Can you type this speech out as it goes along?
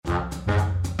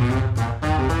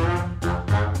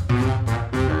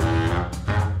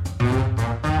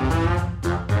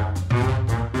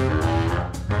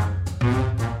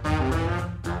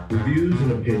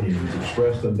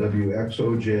expressed on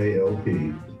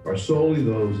WXOJ-LP are solely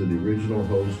those of the original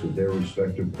hosts of their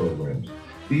respective programs.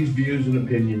 These views and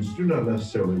opinions do not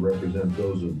necessarily represent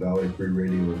those of Valley Free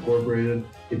Radio Incorporated,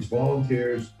 its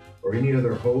volunteers, or any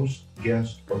other host,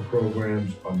 guest, or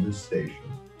programs on this station.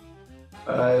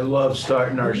 I love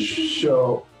starting our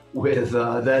show with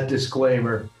that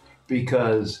disclaimer,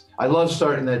 because I love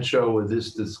starting that show with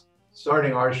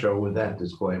starting our show with that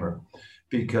disclaimer,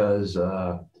 because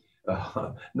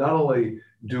not only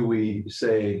do we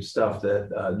say stuff that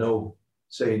no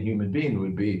sane human being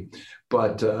would be,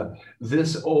 but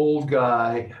this old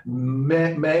guy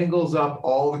mangles up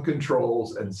all the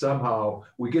controls, and somehow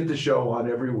we get the show on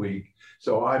every week.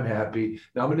 So I'm happy.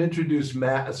 Now I'm going to introduce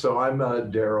Matt. So I'm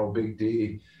Daryl, Big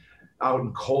D, out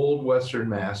in cold Western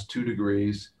Mass, 2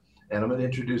 degrees. And I'm going to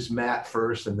introduce Matt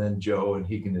first, and then Joe, and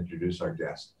he can introduce our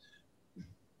guest.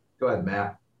 Go ahead,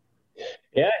 Matt.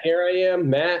 Yeah, here I am,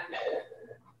 Matt,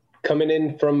 coming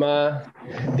in from the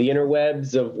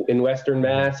interwebs in Western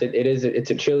Mass.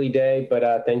 It's a chilly day,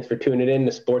 but thanks for tuning in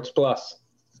to Sports Plus.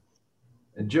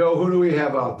 And Joe, who do we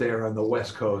have out there on the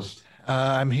West Coast?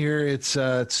 I'm here. It's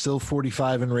still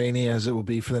 45 and rainy, as it will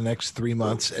be for the next 3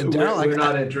 months. And we're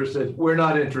not interested. We're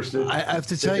not interested. I have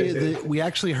to tell you that we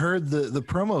actually heard the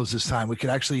promos this time. We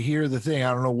could actually hear the thing.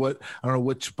 I don't know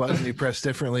which button you pressed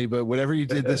differently, but whatever you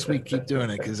did this week, keep doing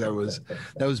it, because that was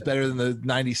better than the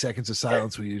 90 seconds of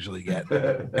silence we usually get.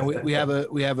 And we have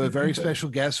a very special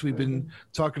guest. We've been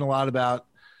talking a lot about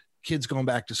kids going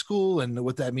back to school and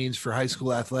what that means for high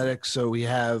school athletics. So we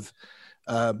have.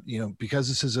 Because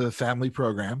this is a family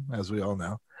program, as we all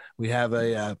know, we have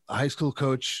a high school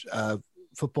coach,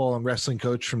 football and wrestling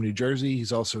coach from New Jersey.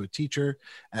 He's also a teacher,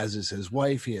 as is his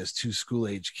wife. He has 2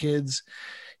 school-age kids.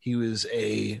 He was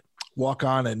a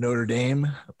walk-on at Notre Dame,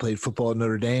 played football at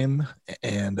Notre Dame,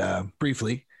 and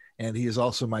briefly. And he is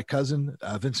also my cousin,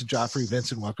 Vincent Gioffre.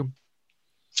 Vincent, welcome.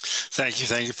 Thank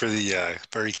you for the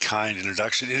very kind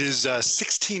introduction. It is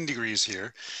 16 degrees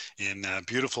here in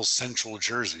beautiful central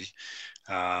Jersey.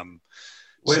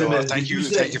 Wait a minute. Thank you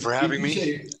for having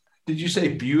me. Did you say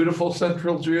beautiful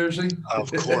central Jersey?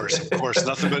 Of course.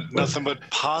 Nothing but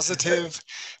positive.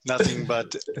 Nothing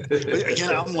but.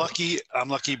 Again, I'm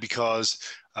lucky because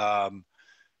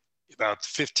about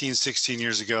 15, 16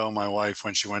 years ago, my wife,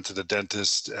 when she went to the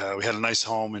dentist, we had a nice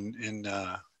home in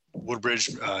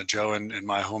Woodbridge, Joe, in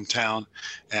my hometown,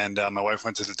 and my wife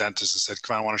went to the dentist and said,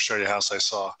 "Come on, I want to show you a house I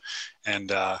saw,"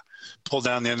 and pulled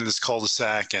down the end of this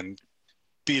cul-de-sac and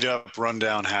beat up,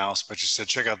 rundown house, but she said,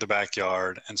 "Check out the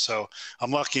backyard." And so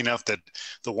I'm lucky enough that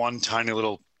the one tiny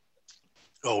little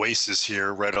oasis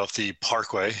here right off the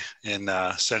parkway in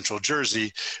central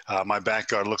Jersey, my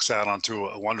backyard looks out onto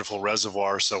a wonderful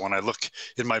reservoir. So when I look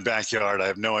in my backyard, I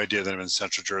have no idea that I'm in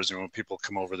central Jersey. When people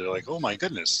come over, they're like, "Oh my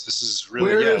goodness, this is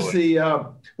really..."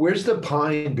 Where's the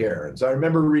Pine Barrens? I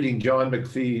remember reading John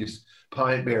McPhee's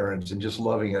Pine Barrens and just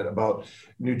loving it about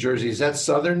New Jersey. Is that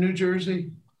southern New Jersey?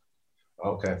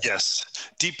 Okay. Yes,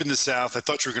 deep in the South. I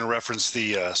thought you were going to reference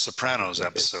the Sopranos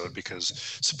episode,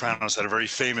 because Sopranos had a very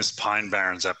famous Pine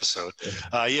Barrens episode.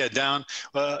 Down.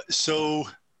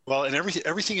 And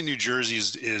everything in New Jersey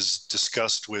is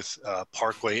discussed with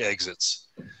parkway exits.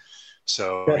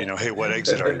 So, hey, what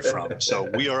exit are you from? So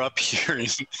we are up here.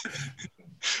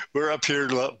 We're up here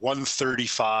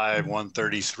 135,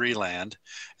 133 land,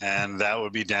 and that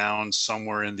would be down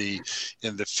somewhere in the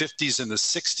 50s and the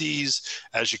 60s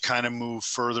as you kind of move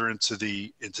further into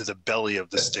the belly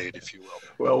of the state, if you will.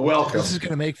 Well, welcome. This is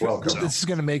going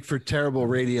to make for terrible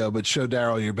radio, but show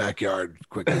Daryl your backyard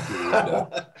quickly through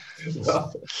the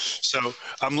window. So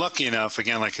I'm lucky enough,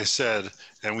 again, like I said,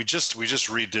 and we just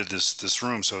redid this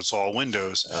room, so it's all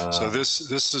windows. So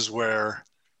this is where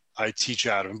I teach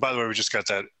out of. And by the way, we just got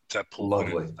that pool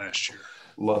lovely last year.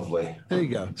 Lovely. There you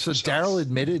go. So Daryl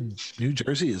admitted New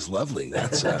Jersey is lovely.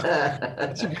 That's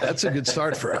a good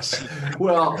start for us.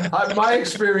 Well, my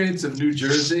experience of New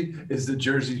Jersey is the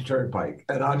Jersey Turnpike,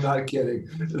 and I'm not kidding.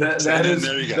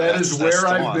 That is where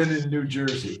I've been in New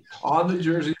Jersey, on the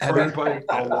Jersey Turnpike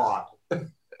a lot.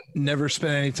 Never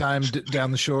spent any time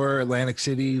down the shore, Atlantic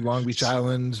City, Long Beach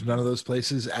Island, none of those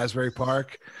places, Asbury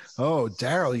Park. Oh,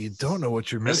 Daryl, you don't know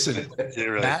what you're missing.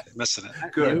 You're right. Matt, missing it.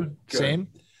 Good. Same?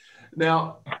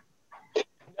 Now.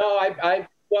 No,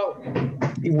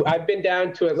 I've been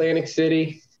down to Atlantic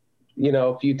City,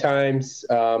 a few times.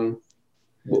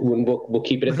 We'll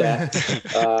keep it at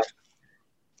that.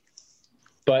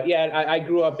 But yeah, I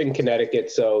grew up in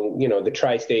Connecticut, so, the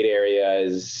tri-state area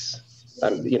is,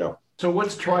 So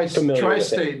what's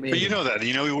tri-state mean? But you know that,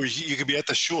 you could be at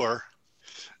the shore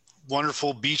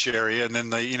wonderful beach area, and then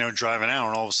driving out,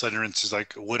 and all of a sudden you're into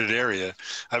like a wooded area.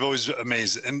 I've always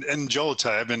amazed, and Joe will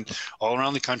tell you, I've been all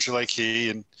around the country like he,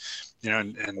 and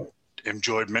and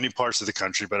enjoyed many parts of the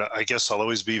country, but I guess I'll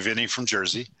always be Vinny from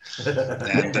Jersey,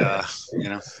 and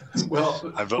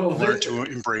I've learned to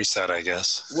embrace that, I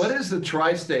guess. What is the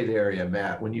tri-state area,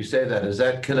 Matt? When you say that, is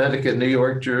that Connecticut, New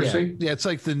York, Jersey? Yeah, it's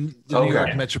like the New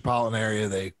York metropolitan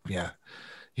area. You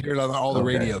hear it on all the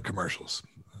radio commercials.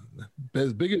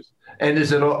 As big as, and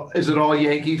is it all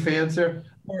Yankee fans there?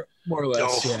 More or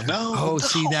less, yeah. No.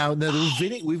 See now,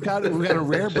 Vinny, we've got a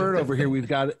rare bird over here.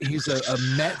 He's a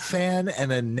Met fan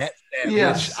and a Net fan.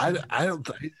 Yes, I don't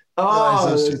realize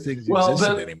those two things exist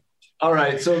anymore. All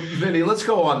right, so Vinny, let's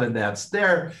go on the Nets.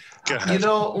 They're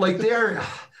they're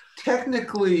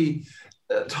technically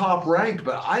top ranked,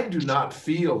 but I do not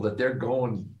feel that they're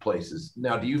going places.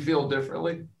 Now, do you feel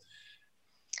differently?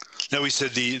 No, we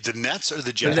said the Nets or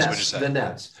the Jets? The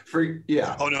Nets.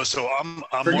 Oh no, so I'm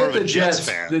more of a Jets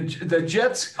fan. The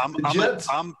Jets.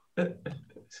 The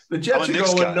Jets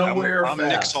are going nowhere. I'm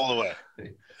Knicks all the way.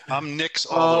 I'm Knicks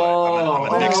all the way.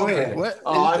 I'm a Knicks fan. What?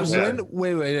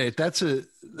 Wait. That's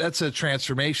a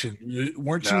transformation.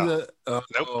 Weren't you the?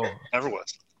 Nope, never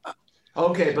was.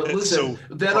 Okay, but listen. So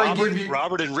then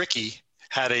Robert and Ricky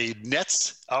had a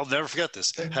Nets. I'll never forget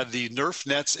this. Had the Nerf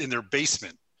nets in their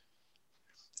basement.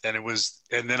 And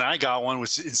then I got one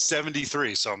was in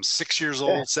 73. So I'm 6 years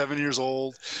old, 7 years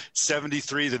old,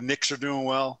 73. The Knicks are doing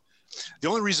well. The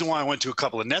only reason why I went to a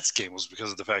couple of Nets games was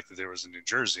because of the fact that there was in New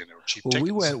Jersey and there were cheap tickets.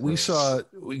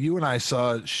 You and I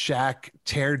saw Shaq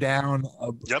tear down.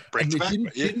 Break the back.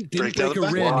 Didn't break a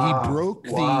rim. Wow. He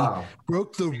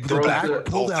broke the back,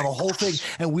 pulled out a whole thing.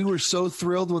 And we were so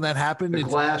thrilled when that happened. The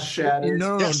glass shattered.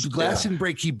 No, the glass didn't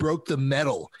break. He broke the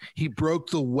metal. He broke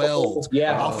the weld.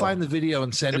 I'll find the video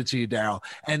and send it to you, Daryl.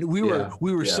 And we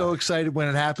were so excited when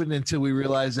it happened until we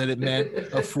realized that it meant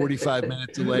a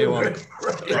 45-minute delay on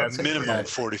minimum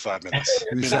 45 minutes.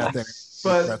 We sat there.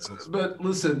 But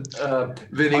listen,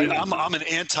 Vinny, I'm an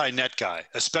anti-net guy,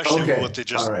 especially with what they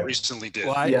just recently did.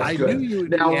 Well, I knew you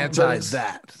would be anti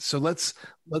that. So let's.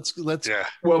 Yeah.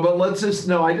 Well, but let's just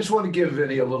I just want to give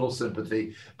Vinny a little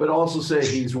sympathy, but also say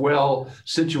he's well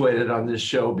situated on this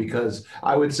show because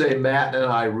I would say Matt and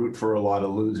I root for a lot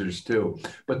of losers too.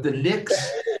 But the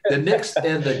Knicks and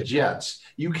the Jets,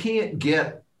 you can't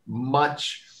get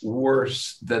much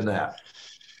worse than that.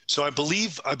 So I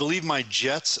believe my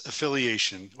Jets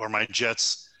affiliation or my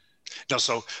Jets. No,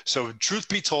 so truth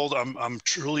be told, I'm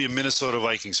truly a Minnesota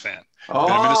Vikings fan. Oh,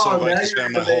 been a Minnesota Vikings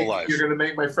fan my whole life. You're going to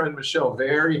make my friend Michelle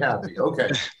very happy. Okay.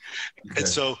 And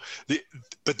so,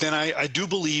 but then I do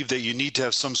believe that you need to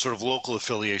have some sort of local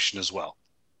affiliation as well.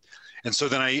 And so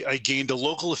then I gained a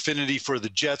local affinity for the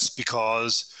Jets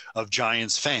because of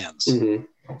Giants fans. Mm-hmm.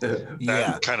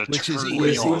 That kind of which is turned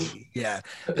me off. Yeah,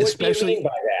 especially. What do you mean by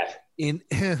that?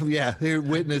 They're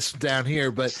witness down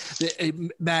here, but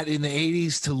Matt, in the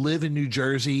 80s, to live in New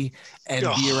Jersey and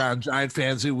be around Giant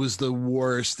fans, it was the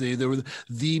worst. They were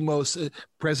the most,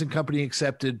 present company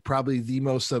accepted, probably the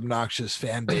most obnoxious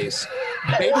fan base.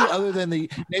 maybe other than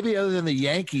the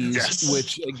Yankees,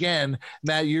 which again,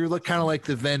 Matt, you look kind of like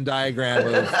the Venn diagram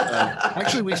of.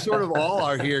 Actually, we sort of all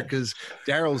are here because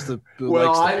Daryl's likes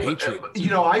the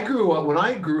Patriots. I grew up. When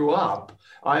I grew up,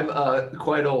 I'm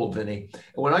quite old, Vinny.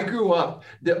 When I grew up,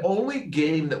 the only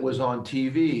game that was on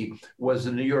TV was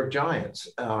the New York Giants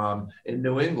in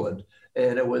New England.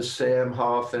 And it was Sam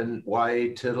Huff and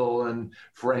Y.A. Tittle and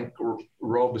Frank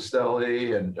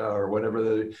Robustelli and or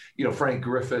whatever Frank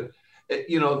Griffith.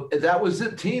 That was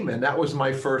the team, and that was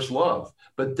my first love.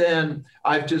 But then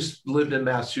I've just lived in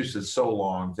Massachusetts so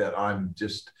long that I'm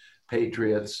just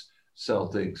Patriots,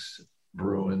 Celtics,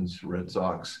 Bruins, Red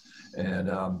Sox, and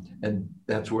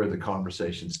that's where the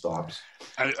conversation stops.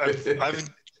 I've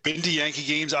been to Yankee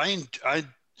games. I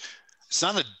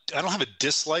don't have a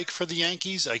dislike for the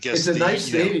Yankees. I guess it's a nice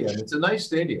stadium. It's a nice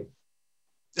stadium.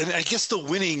 And I guess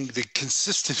the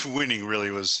consistent winning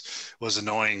really was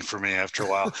annoying for me after a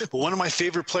while. But one of my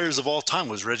favorite players of all time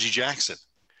was Reggie Jackson.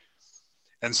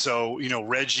 And so,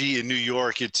 Reggie in New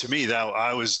York, to me, that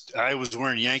I was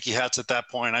wearing Yankee hats at that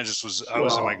point. I was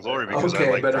in my glory because I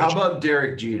liked but Reggie. How about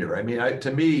Derek Jeter? I mean,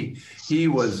 to me, he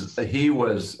was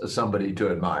somebody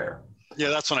to admire. Yeah,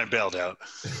 that's when I bailed out.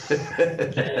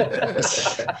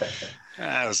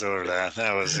 I was over that.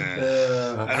 That was.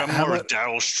 I'm more of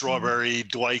Darryl Strawberry,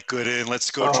 Dwight Gooden.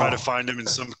 Let's go try to find him in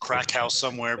some crack house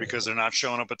somewhere because they're not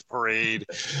showing up at the parade.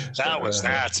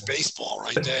 That's baseball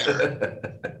right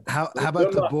there. How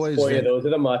about the boys? Those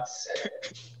are the mutts.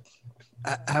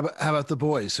 How about the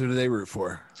boys? Who do they root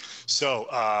for? So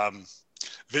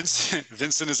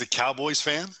Vincent is a Cowboys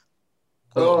fan.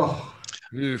 Oh,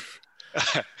 Oof.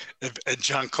 And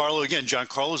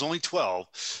Giancarlo's only 12,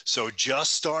 so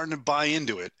just starting to buy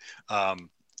into it.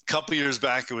 Couple years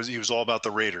back, he was all about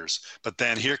the Raiders, but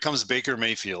then here comes Baker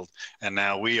Mayfield, and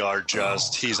now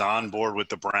he's on board with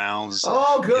the Browns.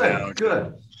 Oh, good,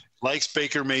 good. Likes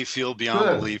Baker Mayfield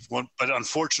beyond belief. But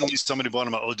unfortunately, somebody bought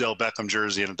him an Odell Beckham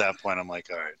jersey, and at that point, I'm like,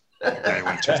 all right. They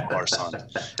went too far, son.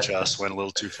 Just went a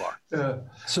little too far.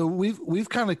 So we've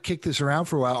kind of kicked this around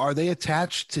for a while. Are they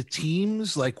attached to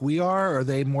teams like we are? Or are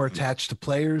they more attached to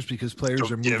players because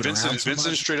players are moving around?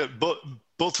 Vincent is straight up.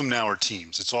 Both of them now are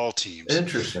teams. It's all teams.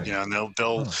 Interesting. And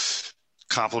they'll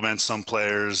compliment some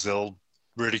players. They'll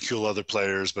ridicule other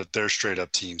players, but they're straight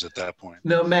up teams at that point.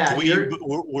 No, Matt,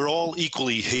 we're all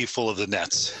equally hateful of the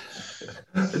Nets.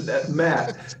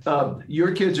 Matt,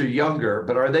 your kids are younger,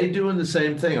 but are they doing the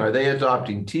same thing? Are they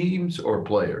adopting teams or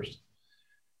players?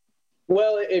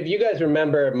 Well, if you guys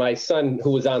remember, my son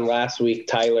who was on last week,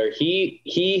 Tyler,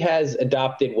 he has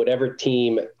adopted whatever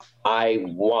team I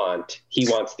want. He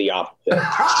wants the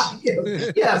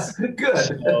opposite. Yes, good.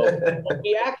 So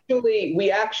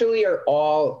we actually are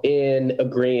all in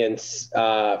agreement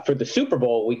for the Super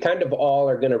Bowl. We kind of all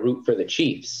are going to root for the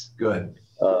Chiefs. Good.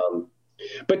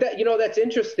 But that's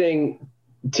interesting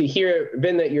to hear,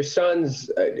 Vin, that your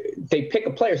sons, they pick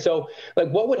a player. So, like,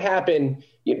 what would happen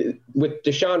with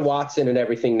Deshaun Watson and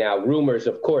everything now? Rumors,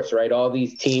 of course, right? All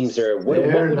these teams are.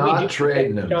 They're not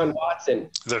trading him. Deshaun Watson.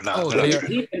 They're not.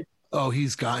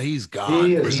 He's gone. He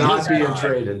is not being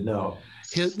traded. No.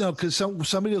 No, because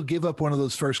somebody will give up one of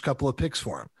those first couple of picks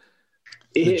for him.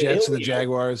 The Jets and the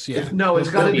Jaguars. Yeah. No, it's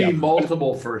got to be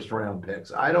multiple first-round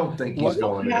picks. I don't think he's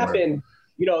going anywhere.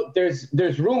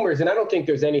 There's rumors, and I don't think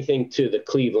there's anything to the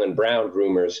Cleveland Brown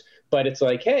rumors, but it's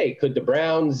like, hey, could the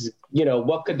Browns,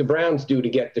 what could the Browns do to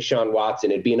get Deshaun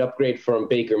Watson? It'd be an upgrade from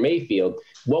Baker Mayfield.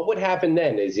 What would happen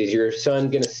then? Is your son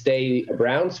going to stay a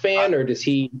Browns fan, or does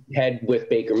he head with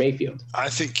Baker Mayfield? I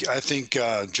think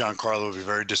Giancarlo would be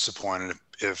very disappointed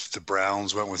if the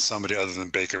Browns went with somebody other than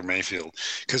Baker Mayfield,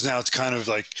 because now it's kind of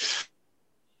like,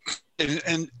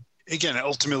 and again,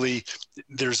 ultimately,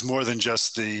 there's more than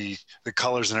just the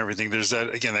colors and everything. There's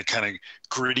that kind of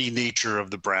gritty nature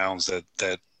of the Browns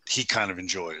that he kind of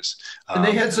enjoys. And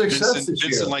they had success this year.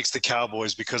 Vincent likes the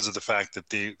Cowboys because of the fact that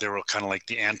they were kind of like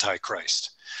the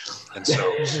Antichrist. And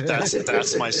so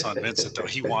that's my son, Vincent, though.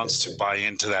 He wants to buy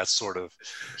into that sort of,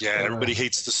 everybody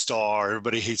hates the star,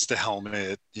 everybody hates the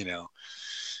helmet,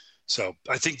 So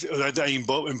I think in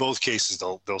both cases,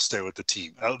 they'll stay with the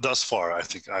team. Thus far,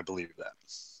 I believe that.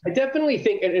 I definitely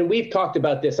think, and we've talked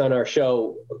about this on our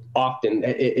show often.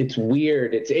 It's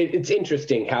weird. It's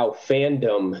interesting how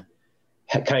fandom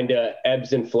kind of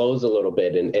ebbs and flows a little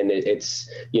bit, and it's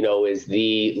is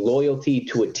the loyalty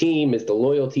to a team, is the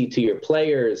loyalty to your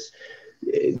players.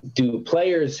 Do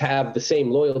players have the same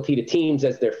loyalty to teams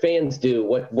as their fans do?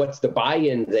 What's the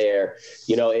buy-in there?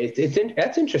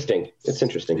 That's interesting. It's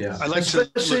interesting. Yeah,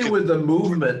 especially with the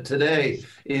movement today.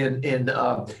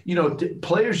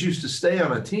 Players used to stay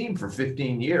on a team for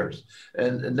 15 years,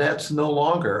 and that's no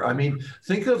longer. I mean,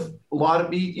 think of a lot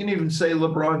of you can even say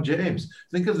LeBron James.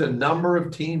 Think of the number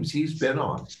of teams he's been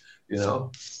on. And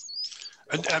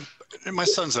my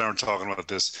sons and I are talking about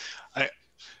this.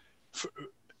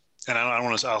 And I don't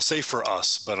want to. I'll say for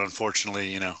us, but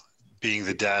unfortunately, being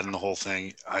the dad and the whole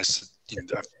thing,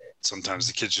 sometimes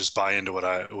the kids just buy into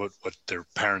what their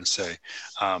parents say.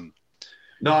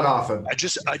 Not often. I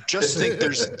just think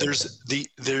there's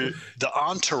the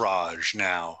entourage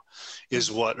now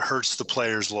is what hurts the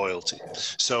players' loyalty.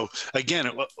 So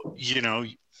again,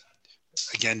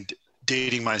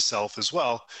 dating myself as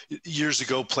well. Years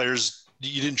ago,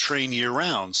 you didn't train year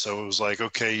round. So it was like,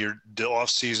 okay, the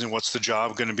off season, what's the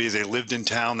job going to be? They lived in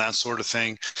town, that sort of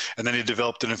thing. And then they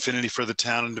developed an affinity for the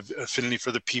town and affinity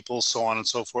for the people, so on and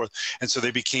so forth. And so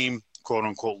they became, quote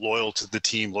unquote, loyal to the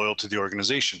team, loyal to the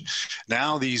organization.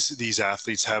 Now these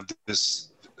athletes have their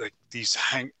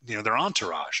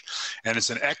entourage, and it's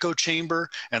an echo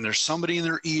chamber, and there's somebody in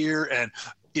their ear, and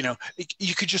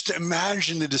you could just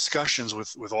imagine the discussions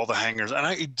with all the hangers. And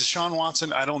Deshaun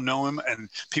Watson, I don't know him, and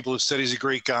people have said he's a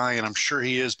great guy, and I'm sure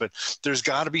he is, but there's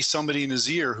got to be somebody in his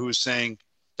ear who is saying,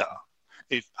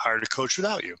 they hired a coach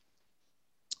without you.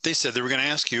 They said they were going to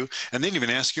ask you, and they didn't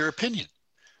even ask your opinion.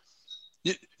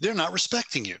 They're not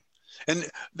respecting you. And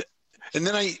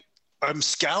then I'm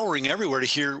scouring everywhere to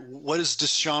hear what is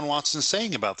Deshaun Watson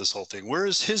saying about this whole thing. Where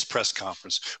is his press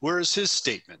conference? Where is his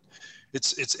statement?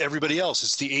 It's everybody else.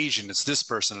 It's the agent. It's this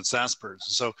person. It's that person.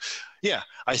 So,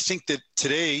 I think that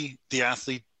today the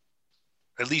athlete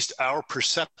at least our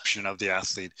perception of the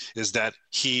athlete is that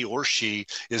he or she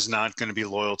is not going to be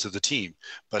loyal to the team.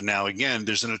 But now, again,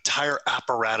 there's an entire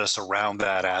apparatus around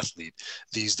that athlete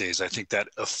these days. I think that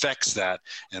affects that.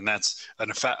 And that's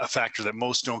a factor that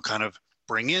most don't kind of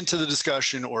bring into the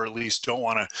discussion, or at least don't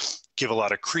want to give a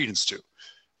lot of credence to.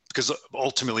 Because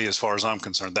ultimately, as far as I'm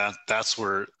concerned, that's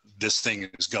where this thing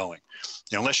is going.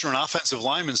 Unless you're an offensive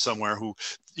lineman somewhere who,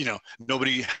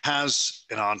 nobody has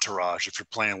an entourage if you're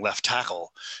playing left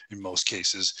tackle in most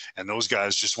cases, and those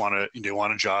guys just want a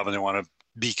job and they want to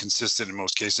be consistent in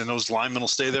most cases, and those linemen will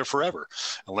stay there forever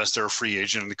unless they're a free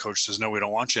agent and the coach says, no, we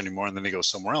don't want you anymore, and then they go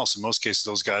somewhere else. In most cases,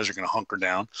 those guys are going to hunker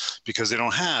down because they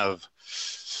don't have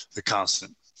the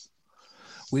constant.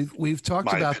 We've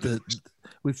talked about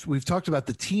We've talked about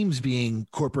the teams being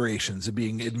corporations and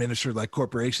being administered like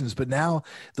corporations, but now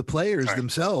the players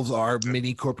themselves are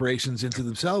mini corporations into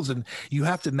themselves, and you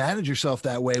have to manage yourself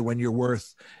that way when you're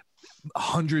worth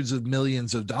hundreds of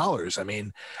millions of dollars. I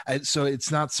mean, so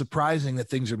it's not surprising that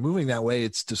things are moving that way.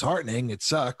 It's disheartening. It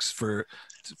sucks for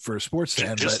a sports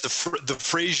fan. Just the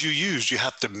phrase you used, you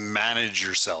have to manage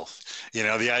yourself.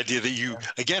 The idea that you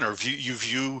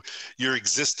view your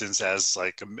existence as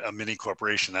like a mini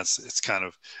corporation. It's kind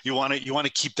of, you want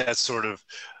to keep that sort of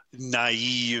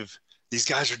naive. These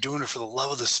guys are doing it for the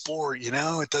love of the sport.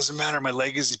 It doesn't matter. My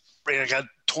leg I got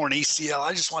torn ACL.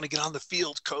 I just want to get on the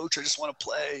field, coach. I just want to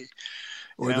play.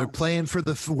 Or they're playing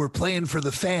we're playing for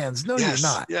the fans. No, you're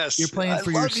not. Yes. You're playing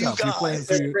for yourself. You're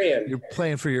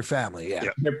playing for your family. Yeah.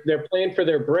 They're playing for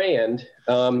their brand.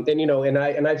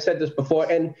 And I've said this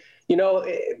before, and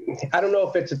I don't know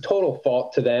if it's a total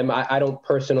fault to them. I don't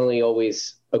personally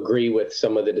always agree with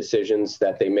some of the decisions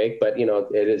that they make, but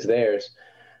it is theirs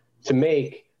to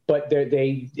make. But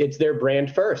it's their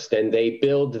brand first, and they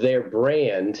build their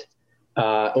brand.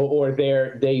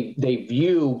 They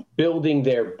view building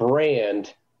their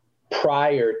brand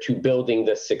prior to building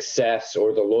the success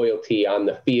or the loyalty on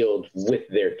the field with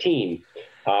their team,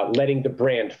 letting the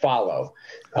brand follow.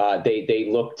 They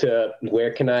look to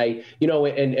where can I,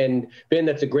 and Ben,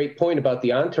 that's a great point about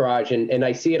the entourage. And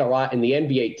I see it a lot in the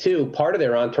NBA too. Part of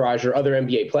their entourage are other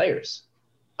NBA players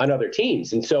on other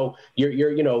teams. And so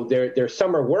their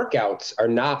summer workouts are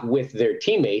not with their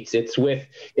teammates. It's with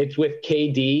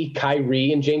KD,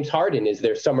 Kyrie, and James Harden is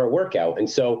their summer workout. And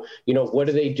so, what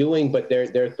are they doing? But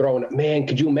they're throwing, man,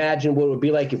 could you imagine what it would be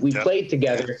like if we played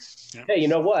together? Yeah. Hey, you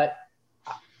know what?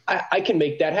 I can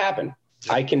make that happen.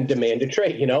 Yeah. I can demand a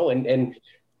trade, and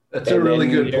that's a really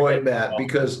good point, Matt,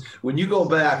 because when you go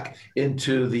back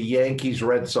into the Yankees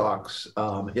Red Sox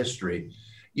history,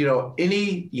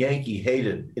 any Yankee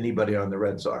hated anybody on the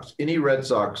Red Sox. Any Red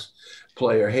Sox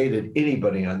player hated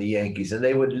anybody on the Yankees, and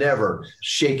they would never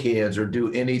shake hands or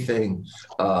do anything,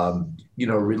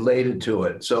 related to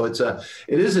it. So it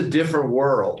is a different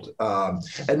world.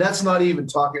 And that's not even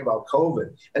talking about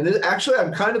COVID. And actually,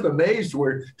 I'm kind of amazed.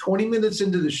 We're 20 minutes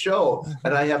into the show,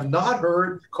 and I have not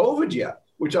heard COVID yet,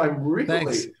 which I'm really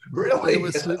amazed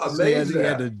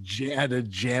at. Had to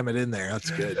jam it in there. That's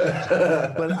good.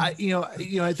 But I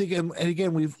think, and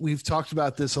again, we've talked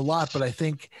about this a lot, but I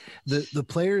think the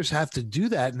players have to do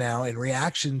that now in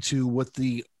reaction to what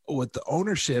the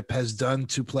ownership has done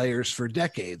to players for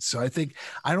decades. So I think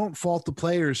I don't fault the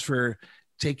players for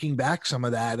taking back some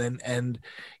of that, and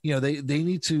they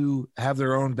need to have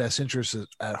their own best interests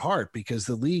at heart, because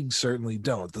the leagues certainly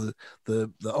don't.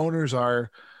 The owners are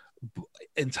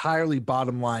entirely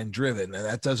bottom line driven, and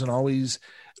that doesn't always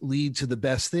lead to the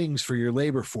best things for your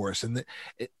labor force. And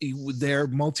they're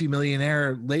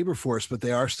multimillionaire labor force, but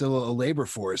they are still a labor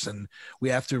force, and we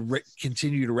have to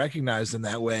continue to recognize them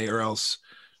that way, or else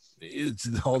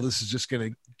all this is just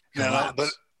going to collapse. But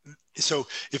so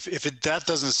if that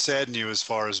doesn't sadden you as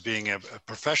far as being a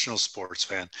professional sports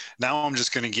fan, now I'm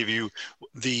just going to give you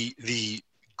the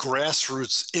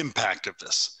grassroots impact of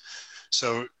this.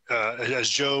 So as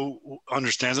Joe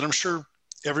understands, and I'm sure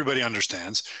everybody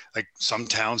understands, like some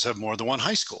towns have more than one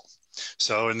high school.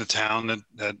 So in the town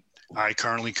that I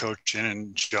currently coach in,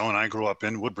 and Joe and I grew up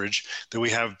in, Woodbridge, that we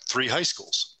have 3 high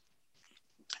schools.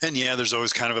 And yeah, there's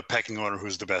always kind of a pecking order,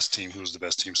 who's the best team,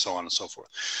 so on and so forth.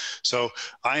 So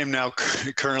I am now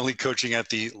currently coaching at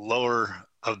the lower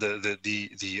of the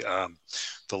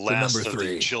last of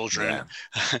the children.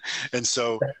 Yeah. And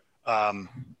so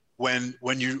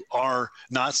when you are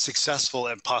not successful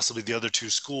at possibly the other 2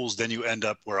 schools, then you end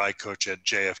up where I coach at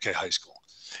JFK High School.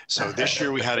 So this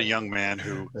year we had a young man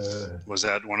who was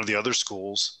at one of the other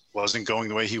schools, wasn't going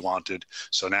the way he wanted.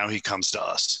 So now he comes to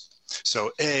us.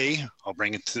 So I'll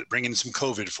bring in some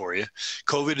COVID for you.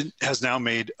 COVID has now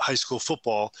made high school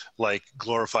football like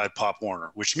glorified Pop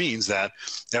Warner, which means that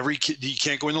every kid, you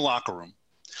can't go in the locker room.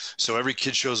 So every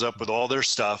kid shows up with all their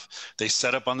stuff. They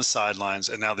set up on the sidelines,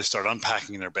 and now they start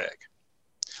unpacking their bag.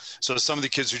 So some of the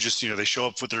kids who just, they show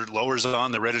up with their lowers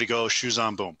on, they're ready to go, shoes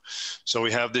on, boom. So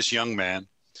we have this young man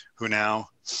who now,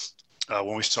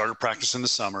 when we started practice in the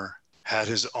summer, had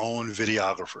his own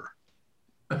videographer.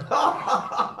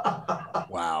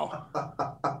 Wow.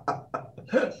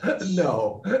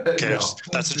 No. Okay, No,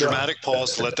 that's a dramatic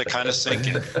pause to let that kind of sink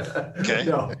in. Okay.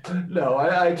 No,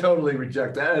 I totally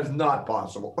reject that. It's not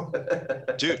possible.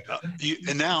 Dude,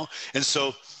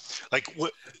 so like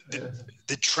what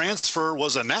the transfer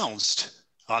was announced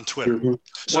on Twitter. Mm-hmm.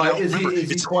 So Why, now, is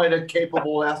he quite a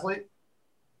capable athlete?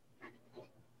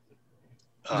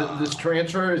 This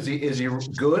transfer, is he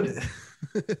good?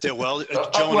 Yeah, well,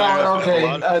 Joe and I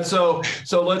okay. So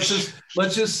let's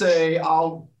just say,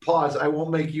 I'll pause. I won't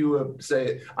make you say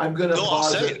it. I'm going to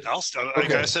pause. I'll say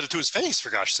it. I said it to his face, for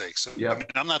gosh sakes. Yeah. I mean,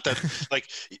 I'm not that like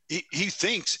he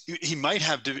thinks he might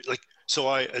have to like. So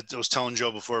I was telling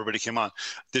Joe before everybody came on.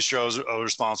 This year I was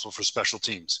responsible for special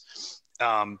teams,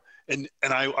 and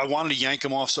I wanted to yank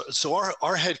him off. So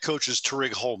our head coach is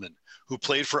Tarig Holman, who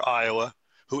played for Iowa,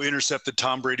 who intercepted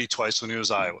Tom Brady twice when he was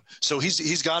Iowa. So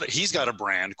he's got a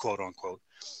brand, quote unquote.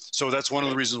 So that's one of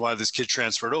the reasons why this kid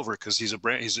transferred over, because he's a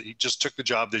brand. He just took the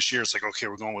job this year. It's like, okay,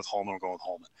 we're going with Holman.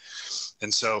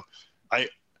 And so I'm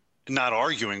not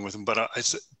arguing with him, but I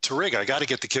said, Tarig, I got to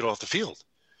get the kid off the field,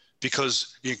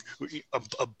 because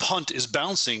a punt is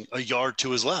bouncing a yard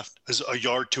to his left, a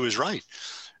yard to his right.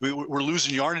 We're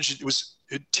losing yardage. It was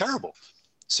terrible.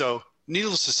 So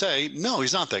needless to say, no,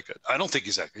 he's not that good. I don't think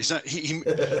he's that good. He's not.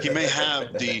 He may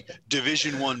have the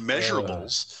Division I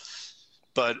measurables,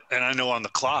 and I know on the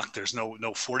clock there's no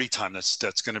 40 time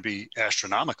that's going to be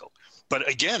astronomical. But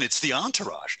again, it's the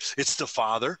entourage. It's the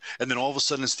father, and then all of a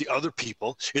sudden it's the other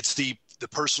people. It's the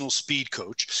personal speed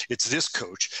coach. It's this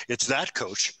coach. It's that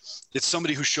coach. It's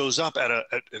somebody who shows up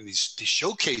in these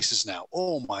showcases now.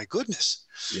 Oh my goodness.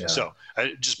 Yeah. So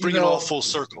I just bring it all full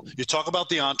circle. You talk about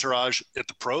the entourage at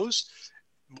the pros.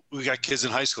 We got kids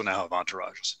in high school now have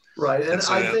entourages. Right. And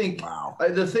so, I think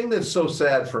the thing that's so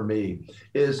sad for me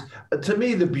is, to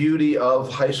me, the beauty of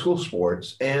high school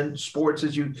sports and sports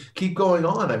as you keep going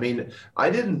on. I mean, I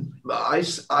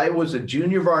was a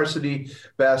junior varsity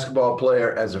basketball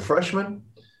player as a freshman,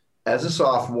 as a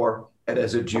sophomore, and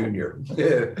as a junior.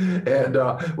 And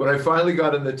when I finally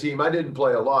got in the team, I didn't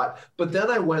play a lot. But then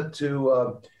I went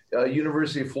to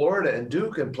University of Florida and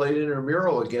Duke and played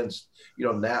intramural against,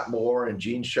 Nat Moore and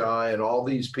Gene Shai and all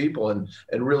these people, and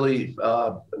really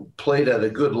played at a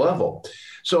good level.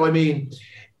 So, I mean,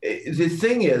 the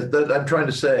thing is that I'm trying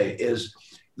to say is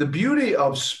the beauty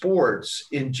of sports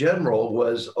in general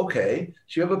was, okay,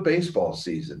 so you have a baseball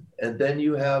season, and then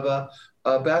you have a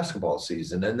basketball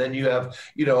season, and then you have,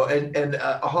 and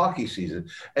a hockey season,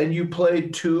 and you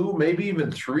played 2, maybe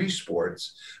even 3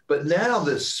 sports. But now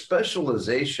this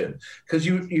specialization, because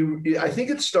I think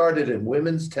it started in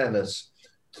women's tennis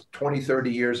 20,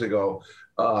 30 years ago,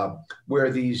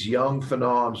 where these young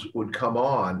phenoms would come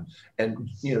on, and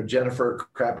Jennifer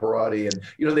Caparati, and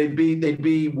they'd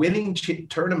be winning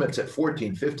tournaments at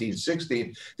 14, 15,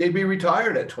 16. They'd be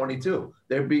retired at 22.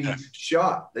 They'd be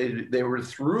shot. They were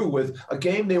through with a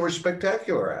game they were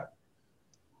spectacular at.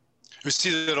 We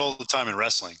see that all the time in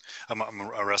wrestling. I'm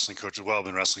a wrestling coach as well. I've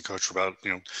been a wrestling coach for about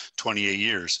 28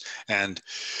 years, and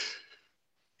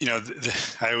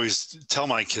I always tell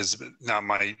my kids, not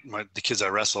the kids I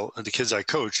wrestle, the kids I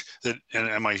coach, that,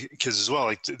 and my kids as well,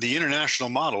 like the international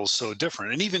model is so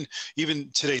different. And even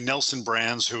today, Nelson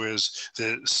Brands, who is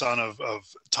the son of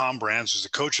Tom Brands, who's a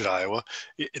coach at Iowa,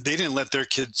 they didn't let their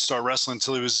kid start wrestling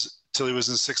until he was in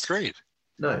 6th grade.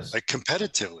 Nice. Like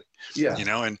competitively. Yeah.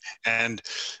 And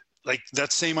like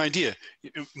that same idea.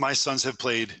 My sons have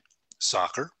played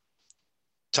soccer,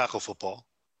 tackle football,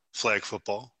 flag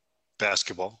football,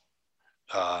 basketball.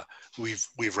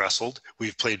 We've wrestled.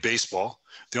 We've played baseball.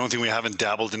 The only thing we haven't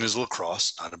dabbled in is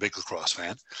lacrosse. Not a big lacrosse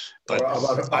fan, but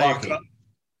hockey.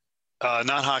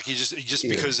 Not hockey. Just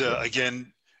because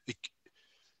again,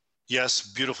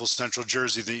 yes, beautiful Central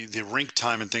Jersey. The rink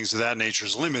time and things of that nature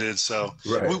is limited. So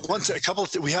right.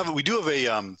 we do have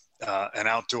an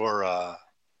outdoor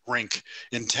rink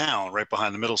in town right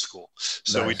behind the middle school.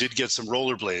 So nice. We did get some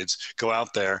rollerblades, go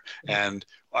out there, and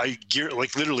I gear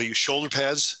like literally shoulder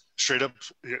pads, straight up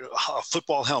a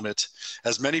football helmet,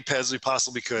 as many pads as we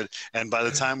possibly could. And by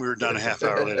the time we were done a half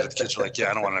hour later, the kids were like,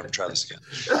 yeah, I don't want to ever try this again.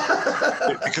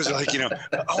 Because they're like,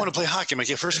 I want to play hockey. I'm like,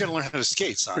 yeah, first you got to learn how to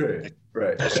skate, son.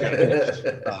 Right.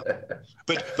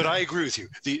 But I agree with you.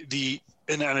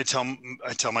 and I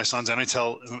tell my sons, and I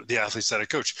tell the athletes that I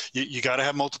coach, you got to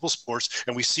have multiple sports.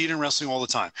 And we see it in wrestling all the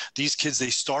time. These kids, they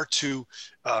start to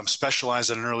specialize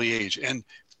at an early age. And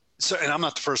so, and I'm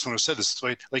not the first one who said this,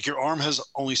 like your arm has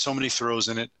only so many throws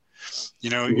in it.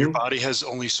 Your body has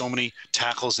only so many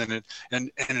tackles in it.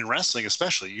 And in wrestling,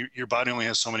 especially, your body only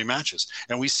has so many matches.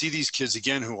 And we see these kids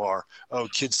again who are,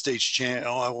 kid states champ.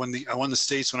 I won the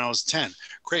states when I was 10.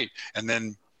 Great. And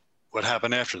then what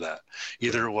happened after that?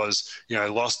 Either it was, I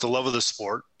lost the love of the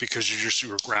sport because you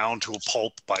were ground to a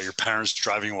pulp by your parents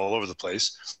driving all over the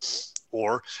place.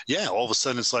 Or, all of a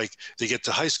sudden it's like they get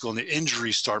to high school and the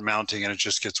injuries start mounting and it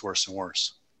just gets worse and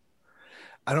worse.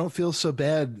 I don't feel so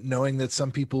bad knowing that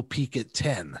some people peak at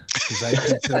 10 because I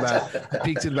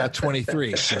peaked at about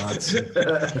 23. So I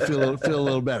feel a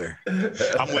little better.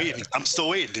 I'm waiting. I'm still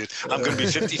waiting, dude. I'm going to be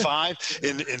 55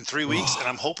 in 3 weeks. And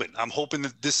I'm hoping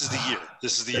that this is the year.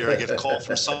 This is the year I get a call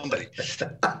from somebody.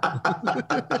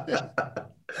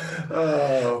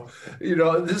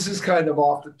 This is kind of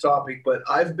off the topic, but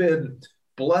I've been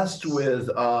blessed with,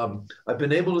 I've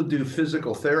been able to do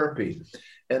physical therapy.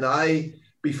 And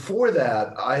before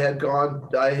that, I had gone.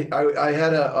 I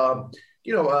had a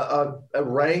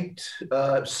ranked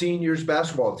seniors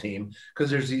basketball team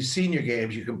because there's these senior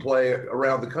games you can play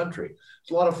around the country. It's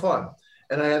a lot of fun,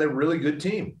 and I had a really good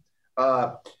team.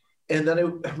 And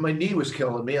then my knee was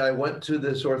killing me. I went to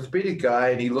this orthopedic guy,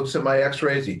 and he looks at my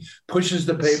X-rays. He pushes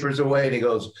the papers away, and he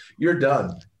goes, "You're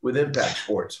done with impact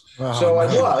sports." So I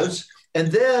was. And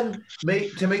then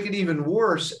to make it even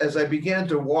worse, as I began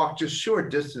to walk just short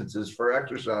distances for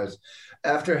exercise,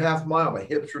 after a half mile, my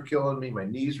hips were killing me, my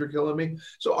knees were killing me.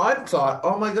 So I thought,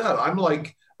 oh my God, I'm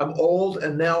old,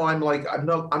 and now I'm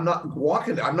not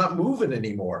walking, I'm not moving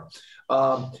anymore.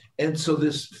 And so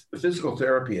this physical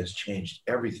therapy has changed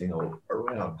everything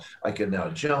around. I can now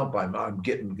jump. I'm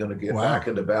going to get back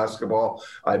into basketball.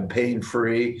 I'm pain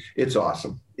free. It's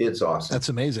awesome. It's awesome. That's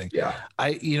amazing. Yeah.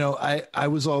 I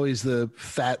was always the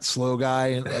fat, slow guy.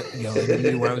 And,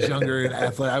 when I was younger and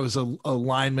athletic, I was a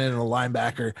lineman and a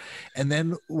linebacker. And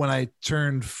then when I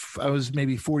was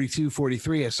maybe 42,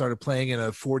 43, I started playing in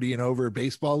a 40 and over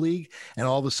baseball league. And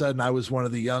all of a sudden I was one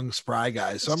of the young, spry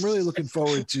guys. So I'm really looking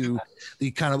forward to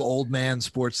the kind of old man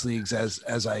sports leagues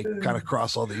as I kind of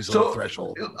cross all these little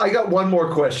thresholds. I got one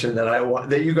more question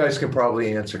that you guys can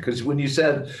probably answer. Because when you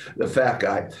said the fat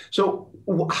guy, so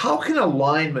how can a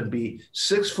lineman be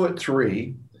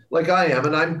 6'3", like I am,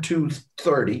 and I'm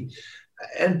 230,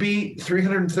 and be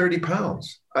 330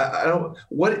 pounds? I don't.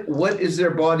 What is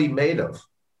their body made of?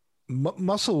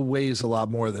 Muscle weighs a lot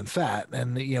more than fat,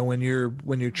 and when you're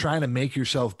trying to make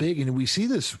yourself big, and we see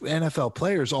this NFL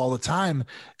players all the time.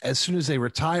 As soon as they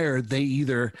retire, they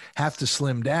either have to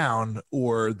slim down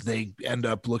or they end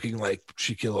up looking like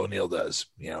Shaquille O'Neal does,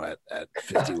 at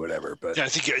 50, whatever. But I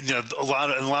think a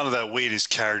lot of that weight is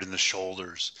carried in the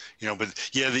shoulders, But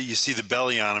you see the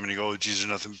belly on them, and you go, oh, geez,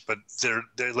 there's nothing. But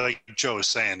they're like Joe was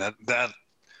saying that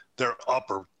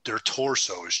their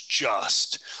torso is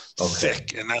just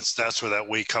thick, and that's where that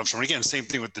weight comes from. And again, same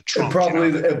thing with the trunk.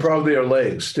 And probably our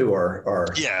legs too are.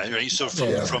 Right. So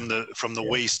from the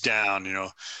waist down,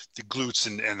 the glutes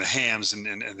and the hams and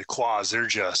the quads, they're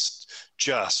just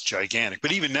gigantic.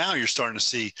 But even now, you're starting to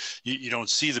see you don't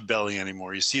see the belly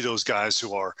anymore. You see those guys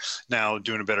who are now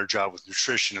doing a better job with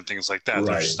nutrition and things like that. Right.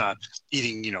 They're just not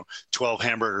eating 12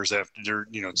 hamburgers after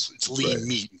it's lean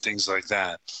meat and things like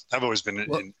that. I've always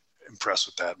been impressed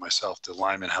with that myself, the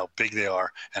linemen, how big they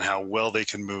are and how well they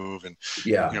can move, and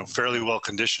fairly well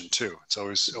conditioned too. It's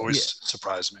always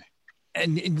surprised me.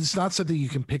 And it's not something you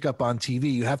can pick up on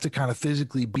TV. You have to kind of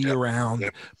physically be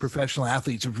around professional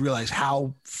athletes to realize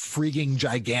how freaking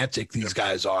gigantic these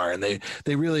guys are. And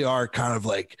they really are kind of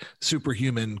like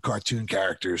superhuman cartoon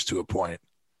characters to a point.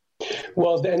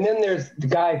 Well, and then there's the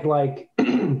guys like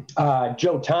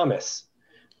Joe Thomas,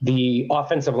 the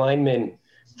offensive lineman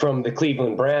from the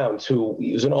Cleveland Browns, who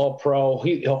was an all-pro,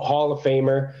 Hall of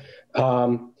Famer,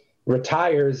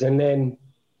 retires, and then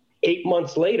 8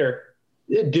 months later,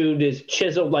 the dude is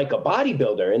chiseled like a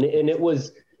bodybuilder, and it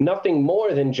was nothing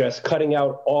more than just cutting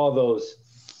out all those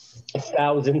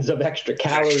thousands of extra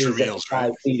calories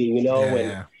that he's eating, and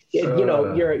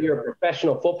you're a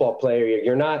professional football player.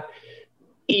 You're not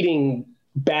eating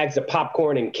bags of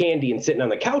popcorn and candy and sitting on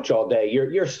the couch all day.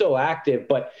 You're still active,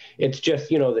 but it's just,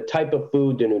 the type of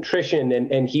food, the nutrition.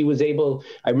 And he was able,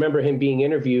 I remember him being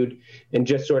interviewed and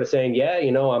just sort of saying,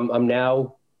 I'm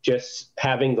now just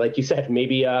having, like you said,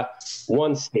 maybe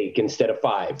one steak instead of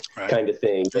 5 kind of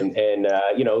thing. And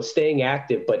staying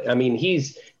active. But I mean,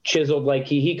 he's chiseled like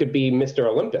he could be Mr.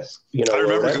 Olympus. I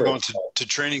remember going to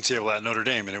training table at Notre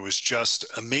Dame, and it was just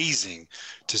amazing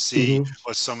to see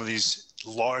what some of these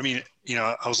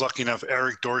I was lucky enough.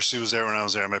 Eric Dorsey was there when I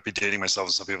was there. I might be dating myself,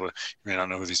 and some people may not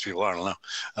know who these people are. I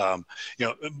don't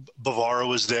know. Bavaro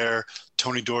was there.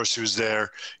 Tony Dorsey was there.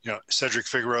 Cedric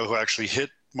Figueroa, who actually hit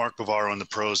Mark Bavaro in the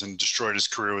pros and destroyed his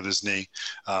career with his knee.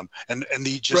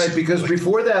 Because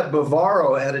before that,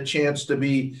 Bavaro had a chance to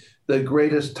be the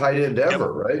greatest tight end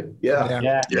ever, right?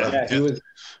 Yeah. He was.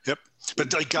 Yep.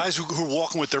 But like guys who were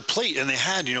walking with their plate, and they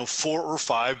had 4 or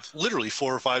 5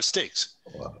 steaks.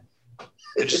 Wow.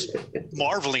 And just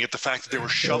marveling at the fact that they were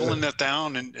shoveling that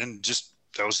down and just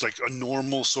that was like a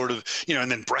normal sort of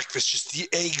and then breakfast, just the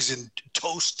eggs and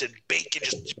toast and bacon,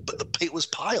 but the plate was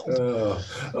piled.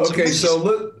 Okay,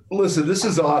 so listen, this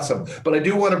is awesome, but I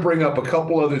do want to bring up a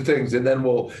couple other things, and then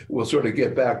we'll sort of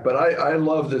get back. But I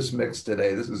love this mix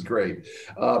today. This is great.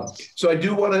 So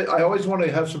I always want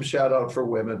to have some shout out for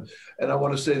women, and I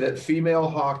want to say that female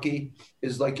hockey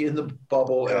is like in the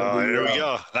bubble. There we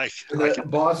go. Nice.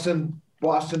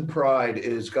 Boston Pride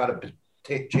is got a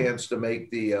chance to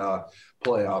make the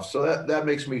playoffs. So that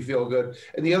makes me feel good.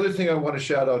 And the other thing I want to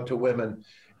shout out to women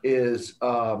is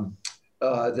that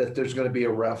there's going to be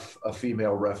a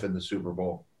female ref in the Super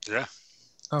Bowl. Yeah.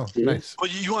 Oh, nice.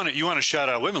 Well, you want to shout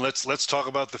out women. Let's talk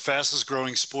about the fastest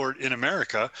growing sport in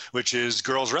America, which is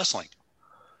girls wrestling.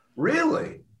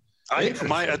 Really? At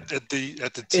the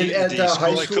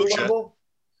high school level?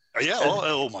 Yeah.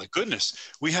 Oh my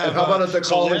goodness. We have. And how about at the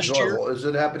college level? Is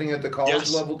it happening at the college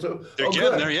level too? They're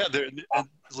getting there. Yeah.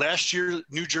 Last year,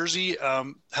 New Jersey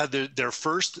had their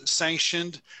first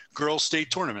sanctioned girls'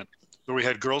 state tournament where we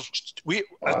had girls.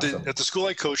 At the school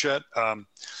I coach at.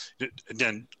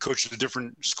 Again, coach at a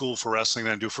different school for wrestling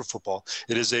than I do for football.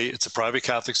 It's a private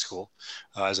Catholic school.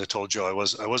 As I told Joe, I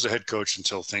was a head coach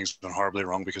until things went horribly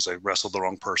wrong because I wrestled the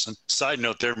wrong person. Side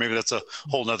note there, maybe that's a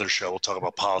whole nother show. We'll talk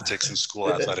about politics and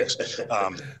school athletics.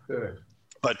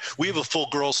 But we have a full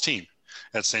girls team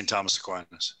at St. Thomas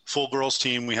Aquinas. Full girls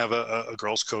team. We have a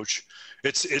girls coach.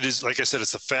 It is, like I said,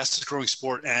 it's the fastest growing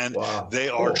sport, and they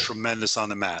are tremendous on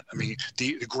the mat. I mean,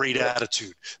 the great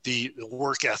attitude, the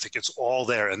work ethic, it's all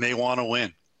there, and they want to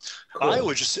win.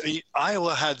 Cool.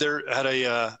 Iowa had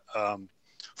a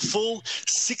full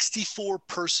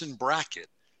 64-person bracket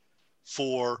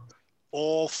for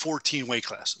all 14 weight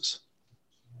classes.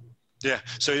 Yeah.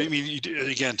 So, I mean,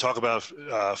 again, talk about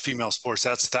female sports.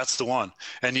 That's the one.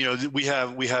 And, we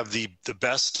have the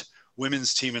best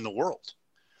women's team in the world.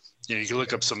 You can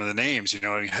look up some of the names.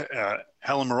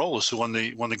 Helen Marolis, who won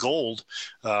the gold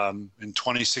in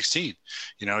 2016.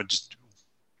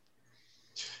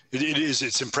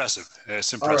 It's impressive.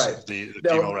 It's impressive. Right. The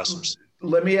female wrestlers.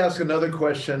 Let me ask another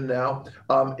question now.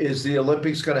 Is the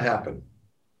Olympics going to happen?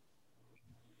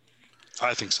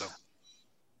 I think so.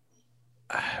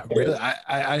 Really,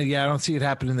 I don't see it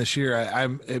happening this year.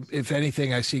 If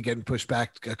anything, I see it getting pushed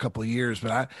back a couple of years.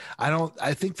 But I don't.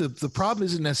 I think the problem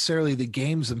isn't necessarily the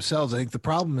games themselves. I think the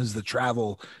problem is the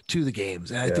travel to the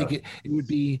games, and I think it would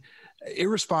be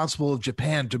irresponsible of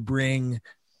Japan to bring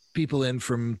people in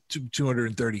from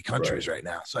 230 countries right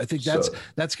now. So I think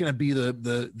that's going to be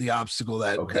the obstacle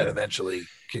that eventually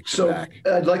kicks it back.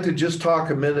 I'd like to just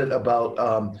talk a minute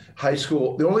about high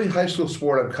school. The only high school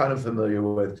sport I'm kind of familiar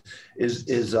with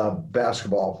is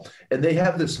basketball, and they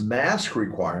have this mask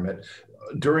requirement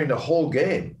during the whole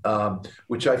game,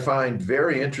 which I find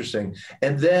very interesting.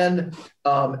 And then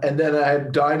I'm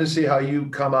dying to see how you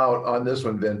come out on this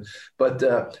one, Vin. But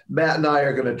Matt and I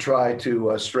are going to try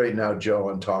to straighten out Joe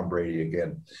and Tom Brady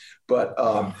again. But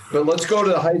let's go to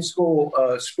the high school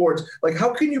sports. Like,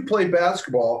 how can you play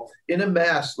basketball in a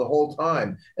mask the whole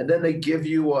time, and then they give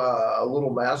you a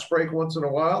little mask break once in a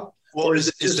while? Well,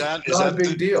 is that a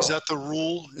big deal? Is that the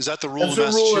rule? Is that the rule?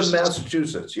 That's the rule in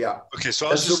Massachusetts. Yeah. Okay, so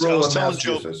I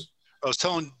was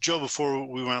telling Joe before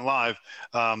we went live.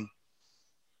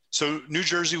 So New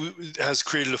Jersey has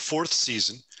created a 4th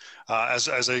season, as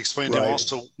I explained to him.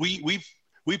 Also, we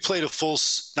played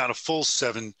not a full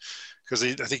 7, because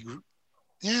I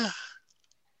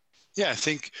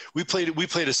think we played a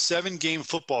 7-game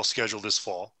football schedule this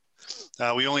fall.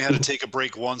 We only had to take a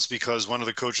break once because one of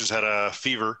the coaches had a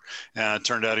fever, and it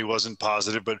turned out he wasn't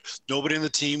positive, but nobody on the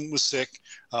team was sick.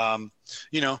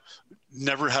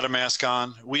 Never had a mask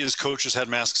on. We as coaches had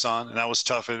masks on, and that was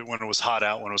tough when it was hot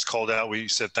out. When it was cold out, we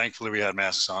said, thankfully we had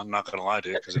masks on. I'm not going to lie to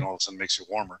you, because it all of a sudden makes you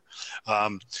warmer.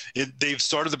 They've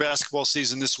started the basketball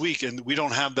season this week, and we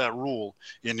don't have that rule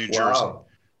in New Jersey.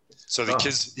 So the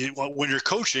kids, when you're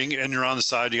coaching and you're on the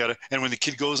side, and when the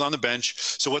kid goes on the bench,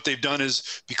 so what they've done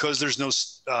is, because there's no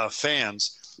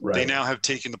fans, they now have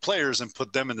taken the players and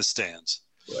put them in the stands.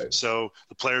 Right. So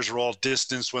the players are all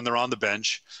distanced when they're on the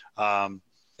bench. And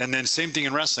then same thing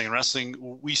in wrestling. In wrestling,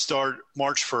 we start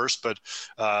March 1st, but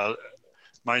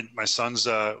my sons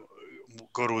go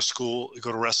to a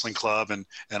wrestling club, and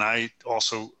I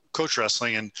also coach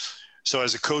wrestling. And so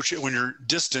as a coach, when you're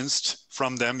distanced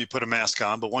from them, you put a mask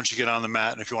on, but once you get on the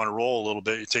mat, and if you want to roll a little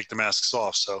bit, you take the masks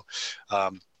off. So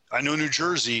I know New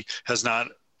Jersey has not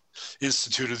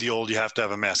instituted the old, you have to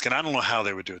have a mask, and I don't know how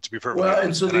they would do it, to be perfectly honest.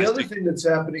 And so the other thing that's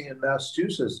happening in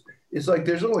Massachusetts is, like,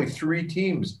 there's only three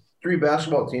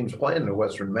basketball teams playing in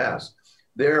Western Mass.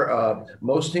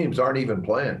 Most teams aren't even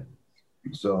playing.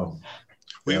 So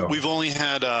we've only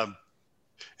had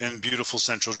in beautiful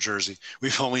Central Jersey,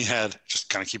 we've only had, just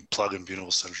kind of keep plugging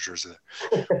beautiful Central Jersey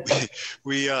there.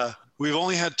 We've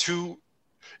only had two.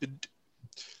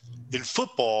 In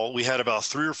football, we had about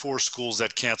 3 or 4 schools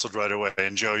that canceled right away.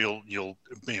 And Joe, you'll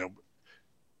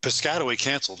Piscataway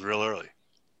canceled real early.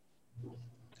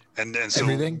 And so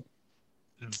everything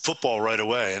football right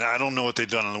away. And I don't know what they've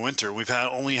done in the winter. We've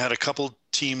only had a couple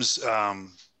teams,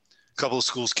 couple of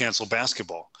schools cancel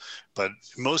basketball. But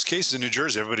in most cases in New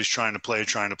Jersey, everybody's trying to play.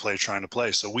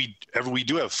 So we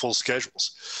do have full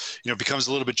schedules. It becomes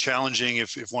a little bit challenging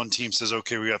if one team says,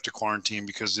 okay, we have to quarantine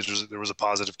because there was a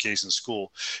positive case in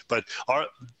school. But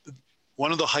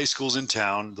one of the high schools in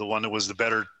town, the one that was the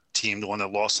better team, the one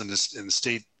that lost in the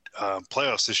state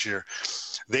playoffs this year,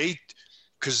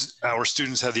 because our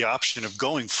students had the option of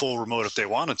going full remote if they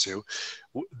wanted to,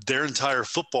 their entire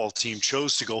football team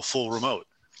chose to go full remote.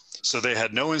 So they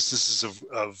had no instances of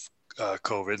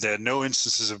COVID. They had no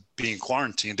instances of being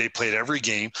quarantined. They played every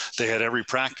game. They had every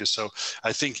practice. So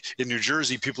I think in New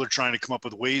Jersey, people are trying to come up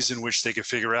with ways in which they can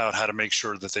figure out how to make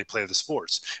sure that they play the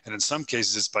sports. And in some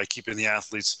cases, it's by keeping the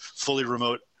athletes fully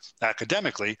remote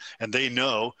academically. And they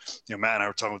know, Matt and I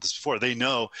were talking about this before, they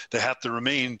know they have to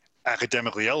remain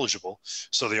academically eligible.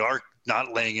 So they are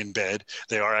not laying in bed.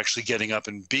 They are actually getting up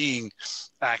and being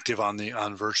active on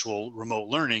virtual remote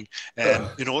learning, and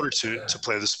in order to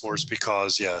play the sports,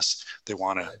 because yes, they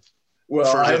want to.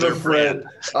 Well, I have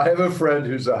a friend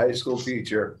who's a high school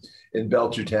teacher in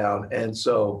Belchertown, and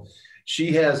so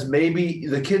she has, maybe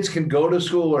the kids can go to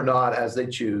school or not as they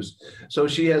choose. So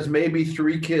she has maybe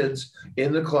 3 kids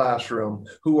in the classroom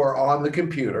who are on the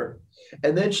computer.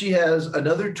 And then she has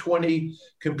another 20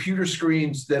 computer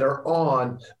screens that are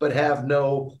on but have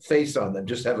no face on them,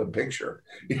 just have a picture.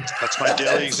 That's my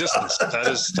daily existence.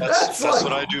 That's like,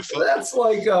 what I do. That's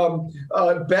like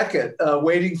Beckett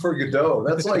waiting for Godot.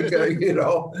 That's like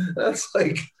that's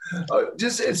like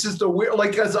it's just a weird,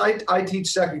 like, because I teach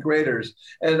second graders,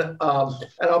 and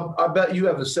I bet you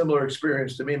have a similar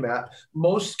experience to me, Matt.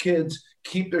 Most kids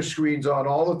keep their screens on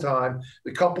all the time.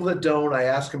 The couple that don't, I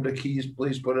ask them to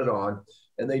please put it on,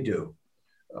 and they do.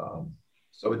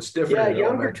 So it's different. Yeah,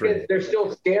 younger kids, they're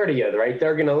still scared of you, right?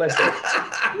 They're going to listen.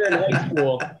 You're in high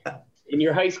school, and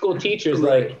your high school teacher's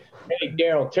like, hey,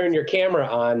 Daryl, turn your camera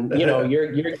on. You're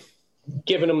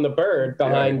giving them the bird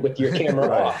behind with your camera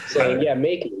off, saying, yeah,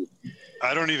 make it.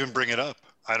 I don't even bring it up.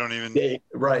 I don't even.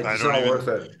 Right. It's not worth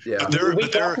it. Yeah.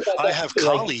 But I have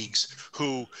colleagues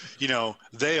who,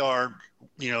 they are,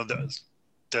 I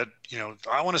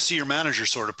want to see your manager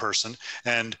sort of person.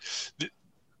 And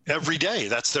every day,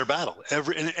 that's their battle.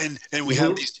 And we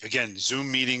have these, again,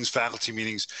 Zoom meetings, faculty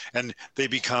meetings, and they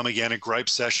become, again, a gripe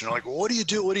session. They're like, well, what do you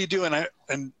do? What do you do? And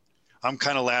I'm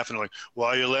kind of laughing, like,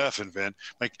 why are you laughing, Vin?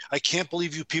 Like, I can't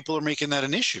believe you people are making that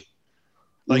an issue.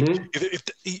 Like, if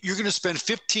you're going to spend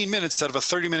 15 minutes out of a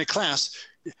 30-minute class,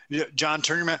 John,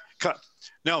 turn your cut.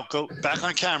 No, go back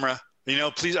on camera.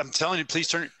 Please, I'm telling you, please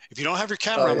turn. If you don't have your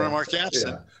camera, I'm going to mark you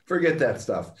absent. Yeah. Forget that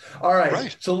stuff. All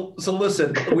right. So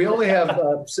listen, we only have,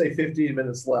 say, 15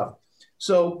 minutes left.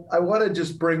 So I want to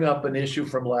just bring up an issue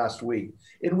from last week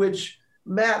in which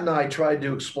Matt and I tried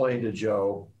to explain to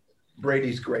Joe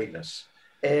Brady's greatness.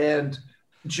 And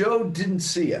Joe didn't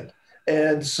see it.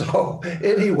 And so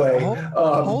anyway,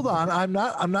 hold on.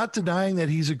 I'm not denying that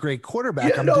he's a great quarterback.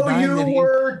 Yeah, totally.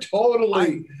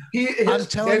 I'm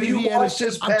telling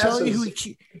you,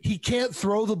 he can't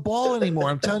throw the ball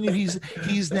anymore. I'm telling you, he's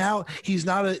not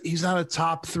a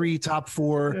top 3, top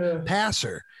 4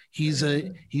 passer. He's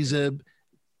a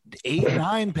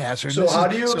 8-9 passer. So how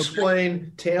do you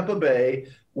explain Tampa Bay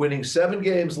winning 7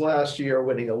 games last year,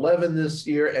 winning 11 this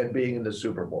year, and being in the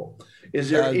Super Bowl? Is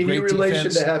there any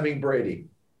relation to having Brady?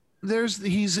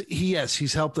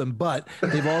 He's helped them, but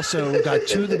they've also got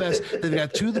two of the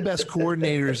best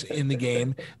coordinators in the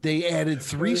game. They added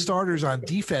 3 starters on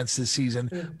defense this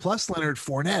season, plus Leonard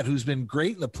Fournette, who's been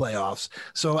great in the playoffs.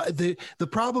 So the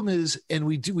problem is, and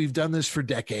we've done this for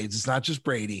decades. It's not just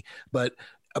Brady, but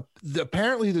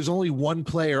apparently there's only one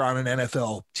player on an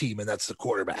NFL team, and that's the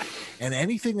quarterback. And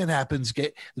anything that happens,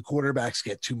 the quarterbacks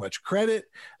get too much credit.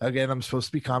 Again, I'm supposed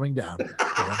to be calming down.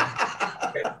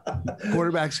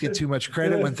 Quarterbacks get too much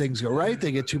credit when things go right.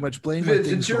 They get too much blame when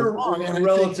things go wrong. And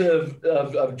relative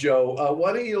of Joe,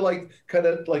 why don't you kind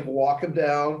of walk him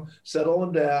down, settle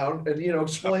him down, and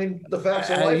explain the facts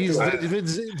of life to him?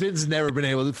 Vince's never been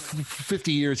able to.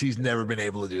 50 years, he's never been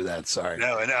able to do that. Sorry.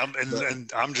 No,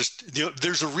 and I'm just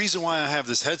there's a reason why I have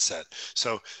this headset.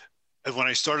 So when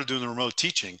I started doing the remote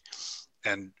teaching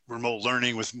and remote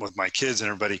learning with my kids and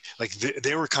everybody,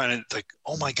 they were kind of like,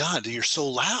 oh my God, you're so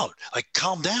loud,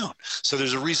 calm down. So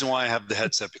there's a reason why I have the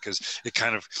headset, because it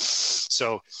kind of,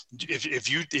 so if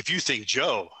you think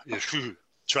Joe,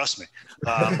 trust me.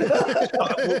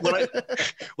 What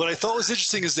I thought was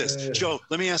interesting is this. Joe,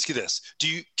 let me ask you this.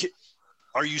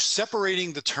 Are you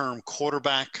separating the term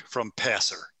quarterback from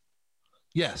passer?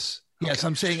 Yes. Yes,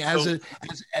 I'm saying as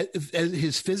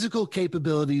his physical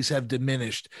capabilities have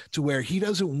diminished to where he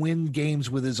doesn't win games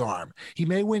with his arm. He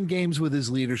may win games with his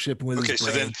leadership and with his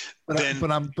brain.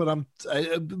 But I'm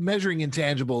measuring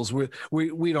intangibles.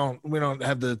 We don't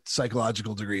have the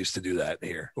psychological degrees to do that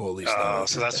here. Well, at least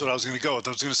so that's what I was going to go with.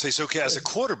 I was going to say, so okay, as a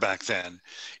quarterback, then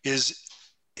is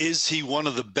he one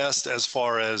of the best as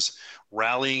far as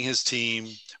rallying his team,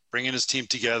 bringing his team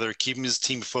together, keeping his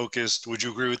team focused? Would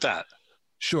you agree with that?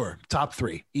 Sure. Top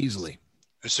 3 easily.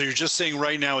 So you're just saying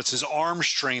right now it's his arm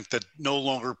strength that no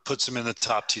longer puts him in the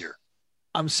top tier.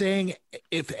 I'm saying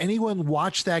if anyone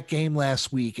watched that game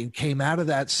last week and came out of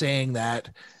that saying that,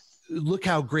 look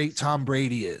how great Tom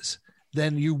Brady is,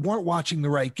 then you weren't watching the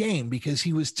right game, because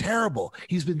he was terrible.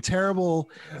 He's been terrible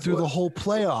through the whole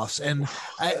playoffs. And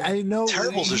I know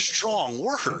terrible's a strong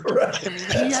word. Right. I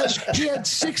mean, he had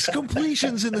 6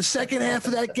 completions in the second half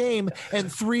of that game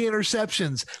and 3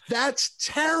 interceptions. That's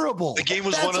terrible. The game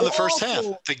was won in the first half.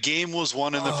 The game was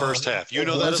won in the first half. You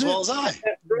know that as well as I.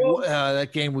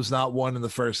 That game was not won in the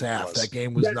first half. That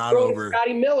game was not over.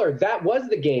 Scotty Miller, that was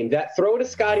the game. That throw to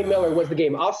Scotty Miller was the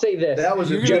game. I'll say this.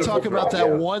 You're going to talk about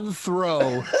that one throw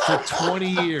for 20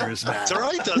 years, man. That's all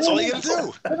right. That's all you got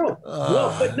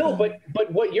to do.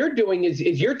 But what you're doing is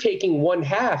you're taking one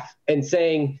half and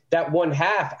saying that one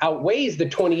half outweighs the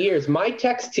 20 years. My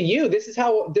text to you, this is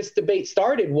how this debate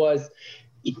started, was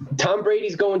Tom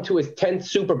Brady's going to his 10th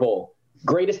Super Bowl,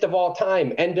 greatest of all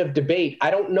time, end of debate. I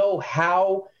don't know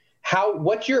how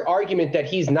what's your argument that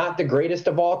he's not the greatest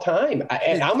of all time?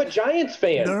 I'm a Giants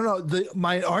fan. No.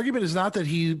 My argument is not that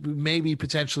he maybe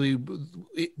potentially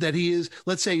that he is.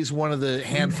 Let's say he's one of the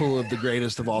handful of the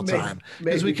greatest of all time,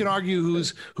 because we can argue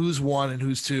who's 1 and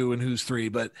who's 2 and who's 3.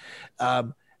 But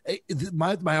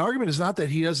my argument is not that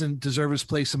he doesn't deserve his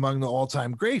place among the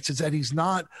all-time greats. It's that he's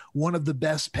not one of the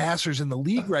best passers in the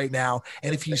league right now.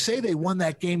 And if you say they won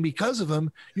that game because of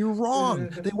him, you're wrong.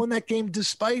 They won that game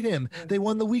despite him. They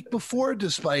won the week before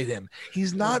despite him.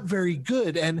 He's not very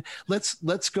good. And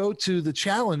let's go to the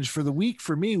challenge for the week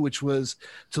for me, which was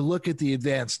to look at the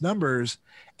advanced numbers.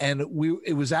 And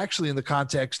it was actually in the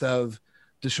context of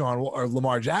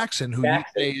Lamar Jackson, who you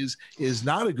say is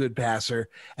not a good passer.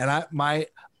 And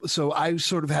so I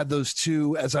sort of had those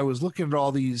two as I was looking at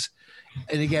all these.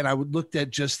 And again, I looked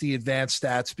at just the advanced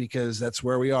stats because that's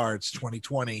where we are. It's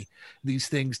 2020. These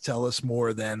things tell us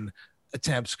more than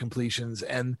attempts, completions.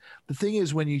 And the thing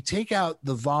is, when you take out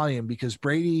the volume, because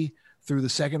Brady threw the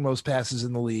 2nd most passes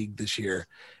in the league this year,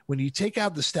 when you take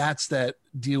out the stats that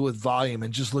deal with volume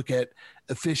and just look at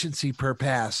efficiency per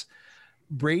pass,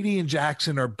 Brady and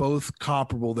Jackson are both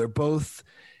comparable. They're both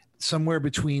somewhere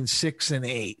between 6 and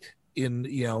 8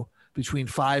 between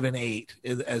 5 and 8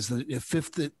 as the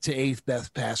 5th to 8th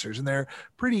best passers. And they're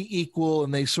pretty equal,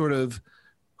 and they sort of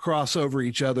cross over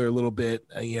each other a little bit.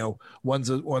 One's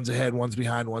ahead, one's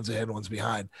behind, one's ahead, one's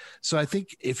behind. So I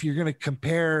think if you're going to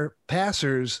compare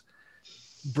passers,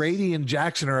 Brady and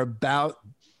Jackson are about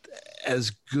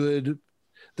as good.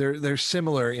 They're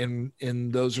similar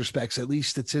in those respects, at least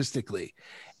statistically.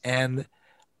 And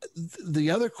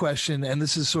the other question, and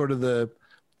this is sort of the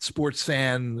sports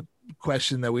fan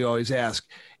question that we always ask,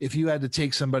 if you had to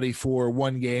take somebody for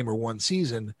one game or one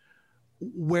season,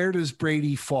 where does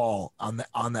Brady fall on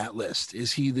that list?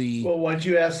 Is he the? Well, why don't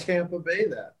you ask Tampa Bay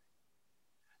that?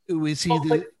 Is he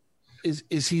the?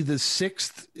 Is he the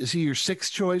 6th? Is he your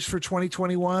 6th choice for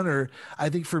 2021? Or I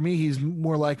think for me, he's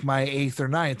more like my 8th or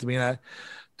 9th. I mean,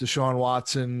 Deshaun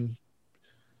Watson,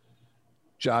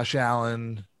 Josh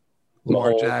Allen,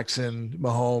 Lamar Jackson,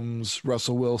 Mahomes,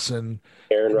 Russell Wilson,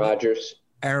 Aaron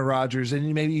Rodgers,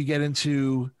 and maybe you get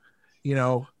into,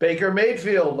 Baker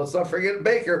Mayfield. Let's not forget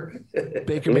Baker.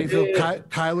 Mayfield,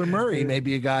 Kyler Murray,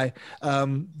 maybe a guy.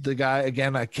 The guy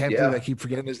again, I can't believe I keep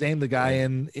forgetting his name. The guy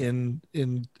in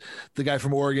the guy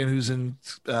from Oregon who's in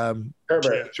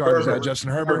Chargers now,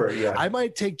 Justin Herbert. I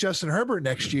might take Justin Herbert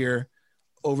next year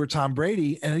over Tom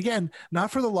Brady. And again, not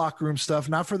for the locker room stuff,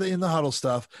 not for the in the huddle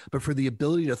stuff, but for the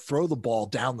ability to throw the ball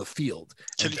down the field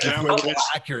and throw it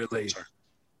accurately. Sorry.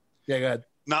 Yeah, go ahead.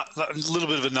 Not a little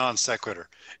bit of a non sequitur.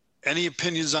 Any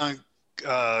opinions on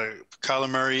Kyler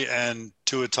Murray and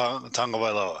Tua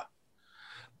Tagovailoa?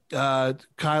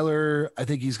 Kyler, I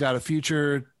think he's got a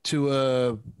future.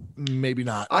 Tua, maybe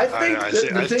not. I think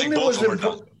the thing that was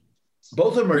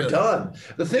both of them are done.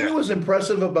 The thing that was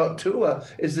impressive about Tua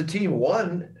is the team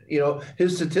won.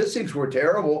 His statistics were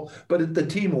terrible, but the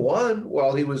team won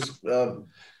while he was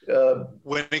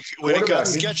when it got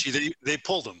sketchy, they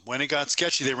pulled him. When it got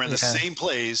sketchy, they ran the same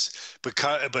plays, but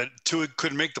Tua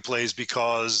couldn't make the plays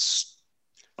because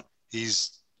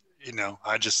he's.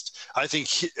 I just think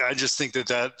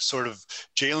that sort of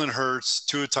Jalen Hurts,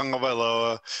 Tua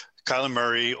Tagovailoa, Kyler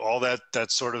Murray, all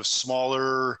that sort of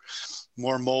smaller,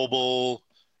 more mobile.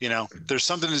 There's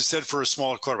something to be said for a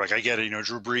smaller quarterback. I get it.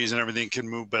 Drew Brees and everything can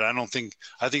move, but I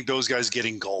think those guys get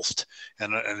engulfed,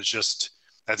 and it's just.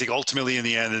 I think ultimately in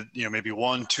the end, maybe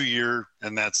 1-2 year,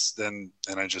 and then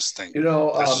I just think.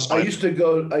 I used to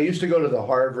go to the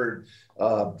Harvard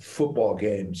football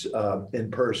games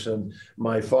in person.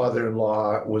 My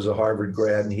father-in-law was a Harvard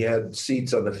grad, and he had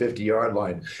seats on the 50-yard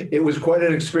line. It was quite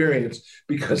an experience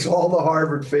because all the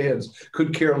Harvard fans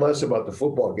could care less about the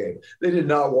football game. They did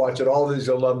not watch it. All these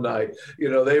alumni,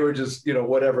 they were just,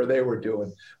 whatever they were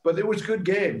doing. But it was good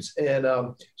games. And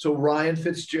so Ryan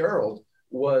Fitzgerald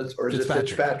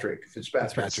Fitzpatrick.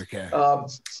 Yeah.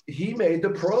 He made the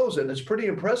pros, and it's pretty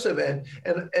impressive. And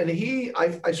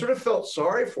I sort of felt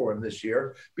sorry for him this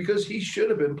year because he should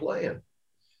have been playing.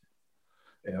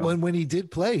 When he did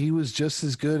play, he was just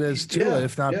as good as Tua,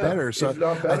 if not better. So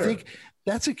I think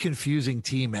that's a confusing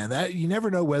team, man. That you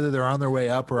never know whether they're on their way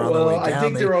up or on their way down. I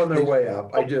think they're on their way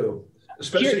up. I do,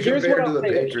 especially compared to the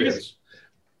Patriots.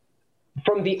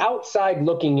 From the outside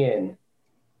looking in.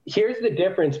 Here's the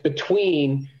difference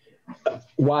between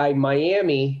why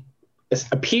Miami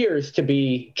appears to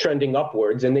be trending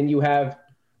upwards, and then you have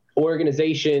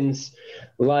organizations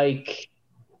like,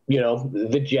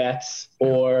 the Jets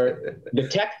or the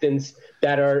Texans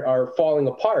that are falling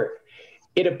apart.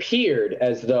 It appeared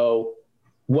as though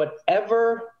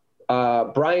whatever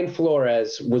Brian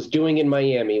Flores was doing in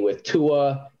Miami with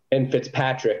Tua and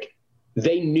Fitzpatrick,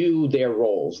 they knew their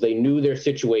roles. They knew their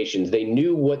situations. They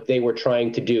knew what they were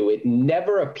trying to do. It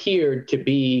never appeared to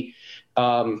be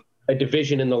a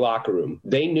division in the locker room.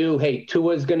 They knew, hey,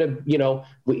 Tua's going to,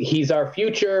 he's our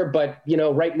future, but,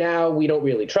 right now we don't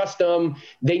really trust him.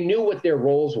 They knew what their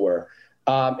roles were.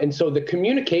 And so the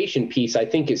communication piece, I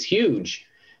think, is huge.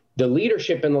 The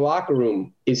leadership in the locker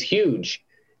room is huge.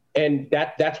 And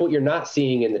that's what you're not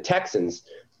seeing in the Texans.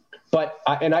 But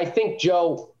I think,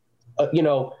 Joe,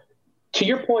 to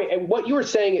your point, and what you were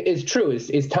saying is true.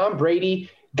 Is Tom Brady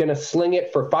going to sling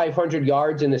it for 500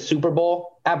 yards in the Super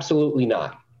Bowl? Absolutely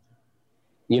not.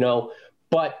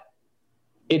 But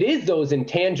it is those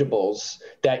intangibles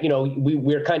that,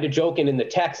 we're kind of joking in the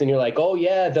text, and you're like, oh,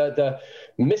 yeah, the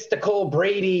mystical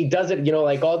Brady does it,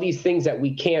 like all these things that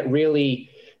we can't really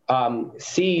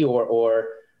see or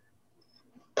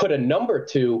put a number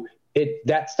to.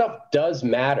 That stuff does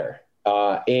matter.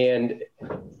 And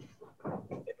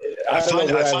I find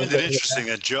it interesting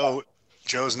that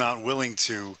Joe's not willing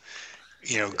to,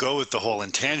 go with the whole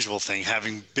intangible thing,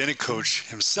 having been a coach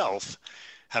himself,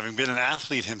 having been an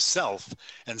athlete himself,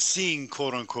 and seeing,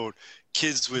 quote unquote,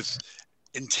 kids with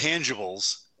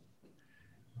intangibles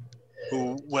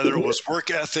who, whether it was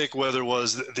work ethic, whether it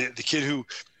was the kid who,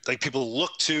 like, people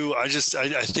look to. I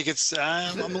think it's.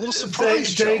 I'm a little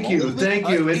surprised. Thank you.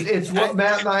 It's what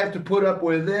Matt and I have to put up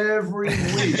with every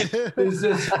week. Is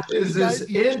this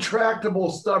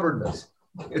intractable stubbornness?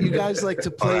 You guys like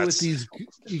to play with these.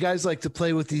 You guys like to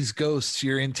play with these ghosts,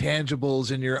 your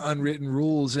intangibles and your unwritten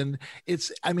rules. And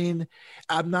it's. I mean,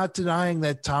 I'm not denying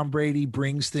that Tom Brady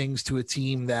brings things to a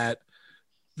team that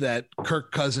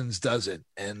Kirk Cousins doesn't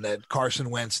and that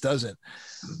Carson Wentz doesn't,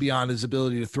 beyond his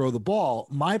ability to throw the ball.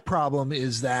 My problem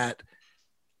is that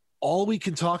all we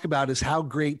can talk about is how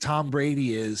great Tom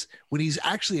Brady is when he's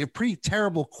actually a pretty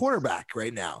terrible quarterback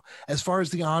right now, as far as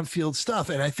the on-field stuff.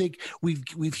 And I think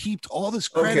we've heaped all this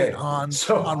credit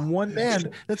on one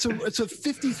man. It's a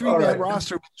 53-man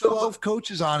roster with 12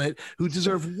 coaches on it who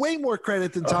deserve way more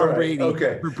credit than Tom Brady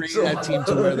for bringing that team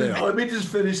to where they are. Let me just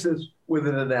finish this with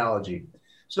an analogy.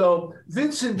 So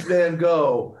Vincent Van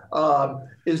Gogh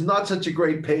is not such a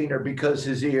great painter because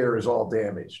his ear is all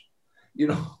damaged.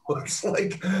 It's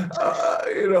like,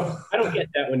 I don't get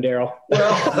that one, Daryl.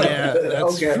 Well, yeah,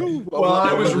 that's true. Well,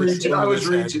 I was reaching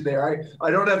there. I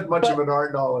don't have much of an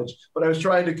art knowledge, but I was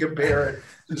trying to compare it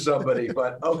to somebody.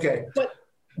 But okay.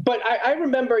 But I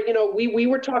remember, we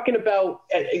were talking about,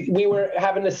 we were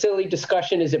having a silly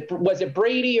discussion. Was it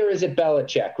Brady or is it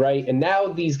Belichick, right? And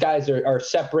now these guys are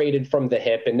separated from the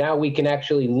hip, and now we can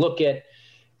actually look at,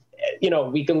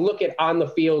 on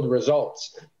the field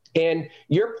results. And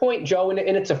your point, Joe, and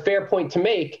it's a fair point to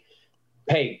make.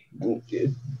 Hey,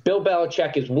 Bill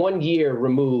Belichick is 1 year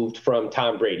removed from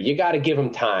Tom Brady. You got to give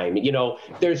him time.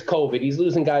 There's COVID. He's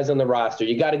losing guys on the roster.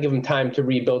 You got to give him time to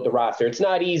rebuild the roster. It's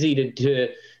not easy to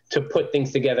put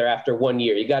things together after 1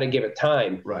 year. You got to give it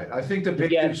time. Right. I think the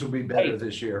Patriots will be better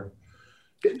this year.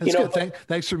 That's good.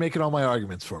 Thanks for making all my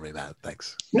arguments for me, Matt.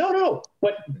 Thanks. No.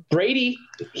 But Brady,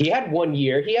 he had 1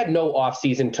 year. He had no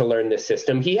offseason to learn this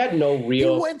system. He had no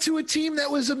real. He went to a team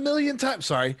that was a million times.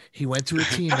 Sorry, he went to a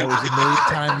team that was a million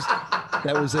times.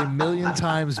 That was a million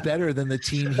times better than the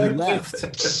team he left.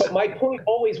 But my point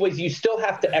always was, you still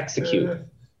have to execute.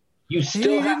 You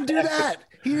still have to execute.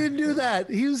 He didn't do that.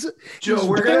 Joe,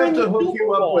 we're going to have to hook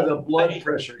you up with a blood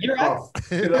pressure.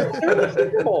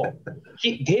 Super Bowl.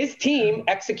 His team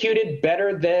executed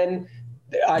better than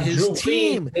his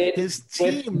team. His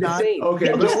team, not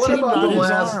okay. But what about the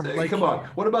last? Come on.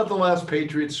 What about the last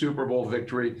Patriots Super Bowl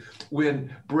victory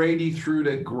when Brady threw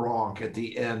to Gronk at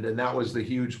the end, and that was the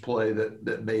huge play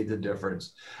that made the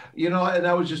difference? And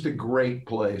that was just a great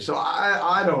play. So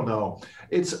I don't know.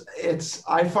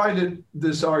 I find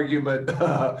this argument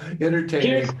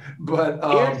entertaining, but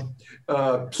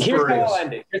here's how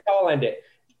I'll end it.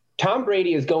 Tom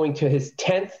Brady is going to his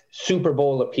 10th Super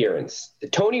Bowl appearance.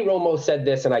 Tony Romo said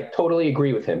this, and I totally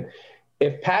agree with him.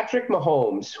 If Patrick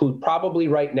Mahomes, who probably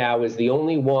right now is the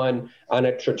only one on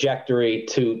a trajectory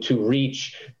to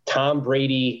reach Tom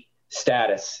Brady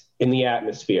status in the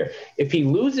atmosphere, if he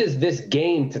loses this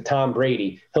game to Tom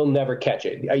Brady, he'll never catch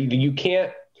it.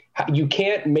 You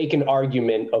can't make an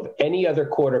argument of any other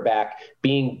quarterback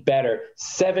being better.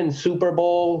 7 Super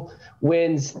Bowl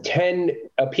wins, 10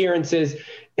 appearances.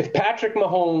 If Patrick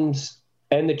Mahomes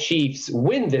and the Chiefs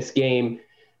win this game,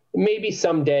 maybe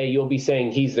someday you'll be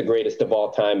saying he's the greatest of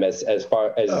all time as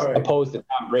far as opposed to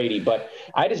Tom Brady. But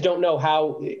I just don't know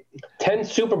how 10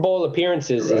 Super Bowl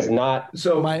appearances is not.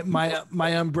 So my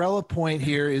umbrella point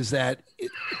here is that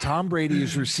Tom Brady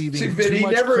is receiving he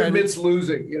never admits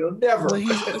losing, never.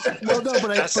 Well,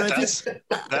 but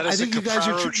I think you guys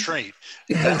are trait.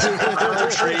 That's a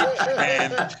Ferraro trait,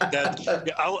 and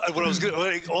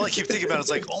all I keep thinking about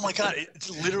is like, oh my God, it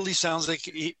literally sounds like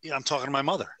I'm talking to my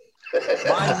mother.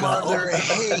 My mother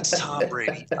hates Tom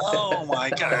Brady. Oh my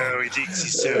God, he thinks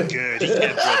he's so good. He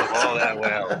can't throw the ball that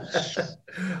well.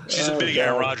 She's a big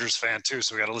Aaron Rodgers fan too,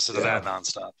 so we got to listen to that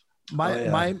nonstop.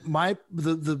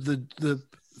 The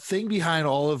thing behind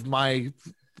all of my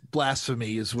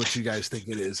blasphemy is what you guys think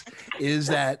it is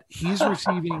that he's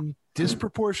receiving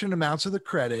disproportionate amounts of the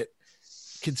credit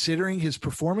considering his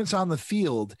performance on the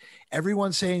field.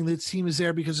 Everyone's saying this team is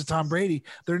there because of Tom Brady.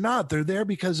 They're not. They're there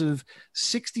because of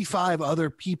 65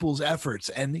 other people's efforts,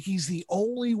 and he's the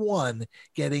only one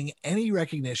getting any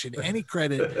recognition, any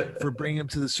credit for bringing him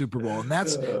to the Super Bowl. And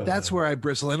that's where I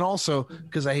bristle. And also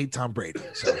because I hate Tom Brady.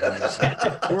 So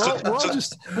we're all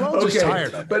just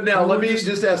tired of it. But now let me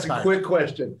just ask a quick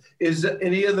question. Is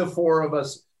any of the four of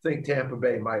us think Tampa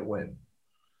Bay might win?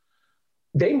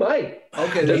 They might.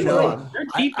 Okay, that's fine. Their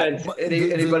defense.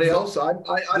 Anybody else? I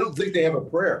don't think they have a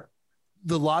prayer.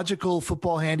 The logical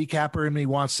football handicapper in me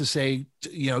wants to say,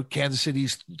 Kansas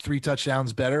City's 3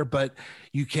 touchdowns better, but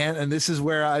you can't. And this is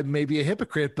where I may be a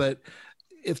hypocrite, but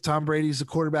if Tom Brady's the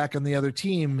quarterback on the other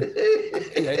team,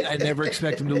 I never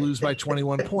expect him to lose by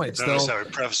 21 points. Notice how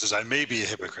it prefaces, I may be a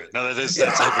hypocrite. No, that's a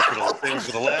hypocritical thing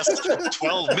for the last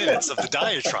 12 minutes of the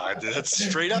diatribe. That's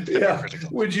straight up hypocritical.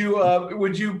 Would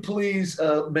you please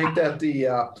make that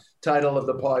the title of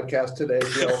the podcast today,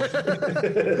 Joe?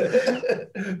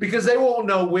 Because they won't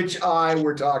know which eye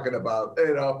we're talking about,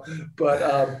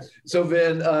 But so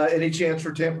Vin, any chance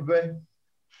for Tampa Bay?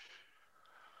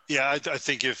 Yeah, I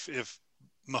think if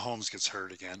Mahomes gets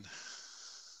hurt again,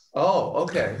 Oh,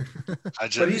 okay.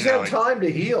 But he's had time to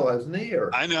heal, hasn't he?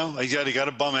 Or I know he got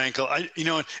a bum ankle.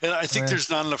 And I think there's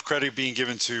not enough credit being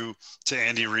given to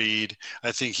Andy Reid.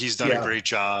 I think he's done a great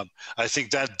job. I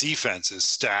think that defense is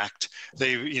stacked.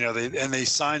 They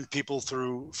signed people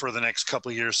through for the next couple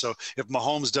of years. So if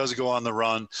Mahomes does go on the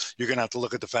run, you're going to have to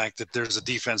look at the fact that there's a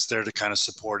defense there to kind of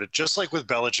support it. Just like with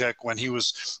Belichick when he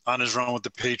was on his run with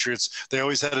the Patriots, they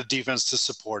always had a defense to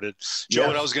support it. Joe,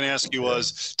 what I was going to ask you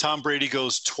was Tom Brady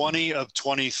goes 20 of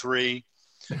 23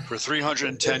 for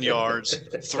 310 yards,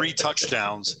 3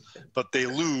 touchdowns, but they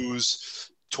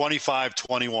lose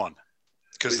 25-21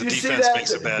 because the defense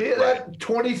makes a bad play. That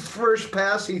 21st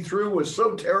pass he threw was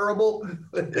so terrible.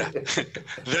 Yeah.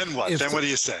 Then what? Then what do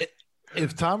you say?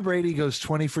 If Tom Brady goes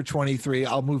 20 for 23,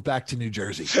 I'll move back to New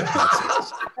Jersey.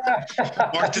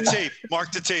 Mark the tape.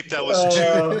 Mark the tape. That was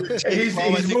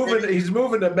he's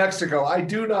moving to Mexico. I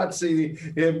do not see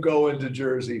him going to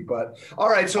Jersey. But all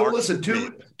right. So listen,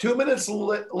 two minutes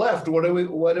left. What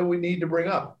do we need to bring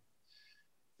up?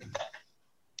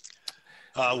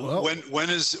 When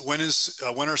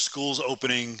are schools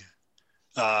opening?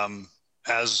 Or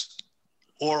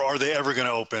are they ever going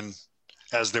to open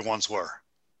as they once were?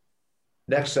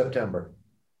 Next September.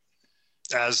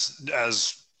 As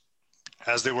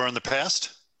they were in the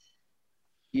past?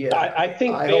 Yeah, I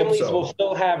think families will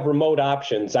still have remote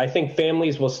options. I think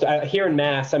families will here in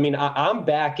Mass. I mean, I'm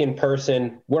back in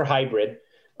person. We're hybrid,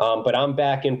 but I'm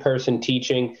back in person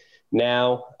teaching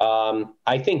now.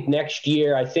 I think next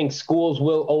year, I think schools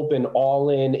will open all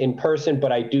in person,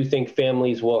 but I do think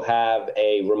families will have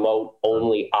a remote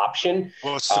only option.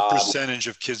 What's the percentage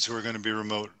of kids who are going to be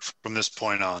remote from this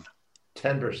point on?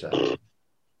 10%.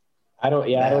 I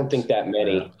don't think that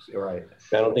many. Yeah, you're right.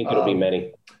 I don't think it'll be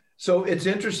many. So it's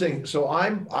interesting. So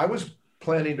I was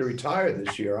planning to retire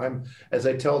this year. As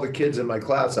I tell the kids in my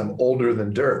class, I'm older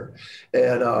than dirt,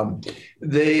 and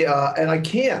I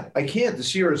can't.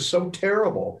 This year is so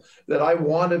terrible that I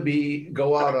want to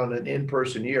go out on an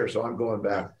in-person year. So I'm going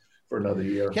back for another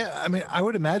year. Yeah, I mean, I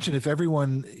would imagine if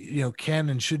everyone can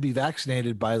and should be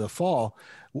vaccinated by the fall.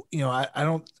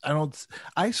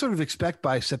 I sort of expect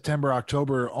by September,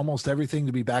 October, almost everything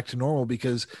to be back to normal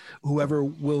because whoever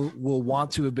will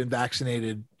want to have been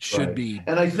vaccinated should be.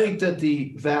 And I think that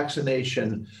the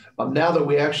vaccination, now that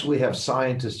we actually have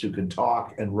scientists who can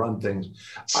talk and run things,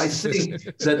 I think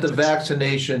that the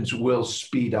vaccinations will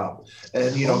speed up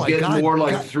and, get more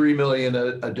like 3 million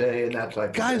a day and that type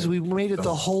of thing. Guys, we made it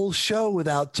the whole show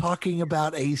without talking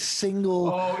about a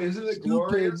single isn't it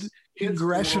glorious?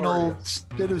 Congressional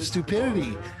bit of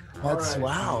stupidity. That's right.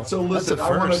 Wow. So listen,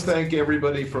 I want to thank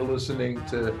everybody for listening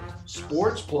to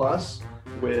Sports Plus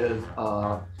with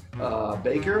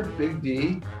Baker, Big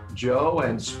D, Joe,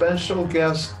 and special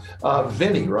guest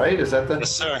Vinny, right? Is that the?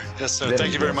 Yes, sir. Yes, sir. Vinny,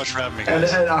 thank you very much for having me,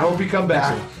 guys. And I hope you come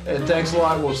back. And thanks a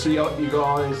lot. We'll see you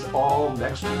guys all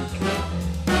next week.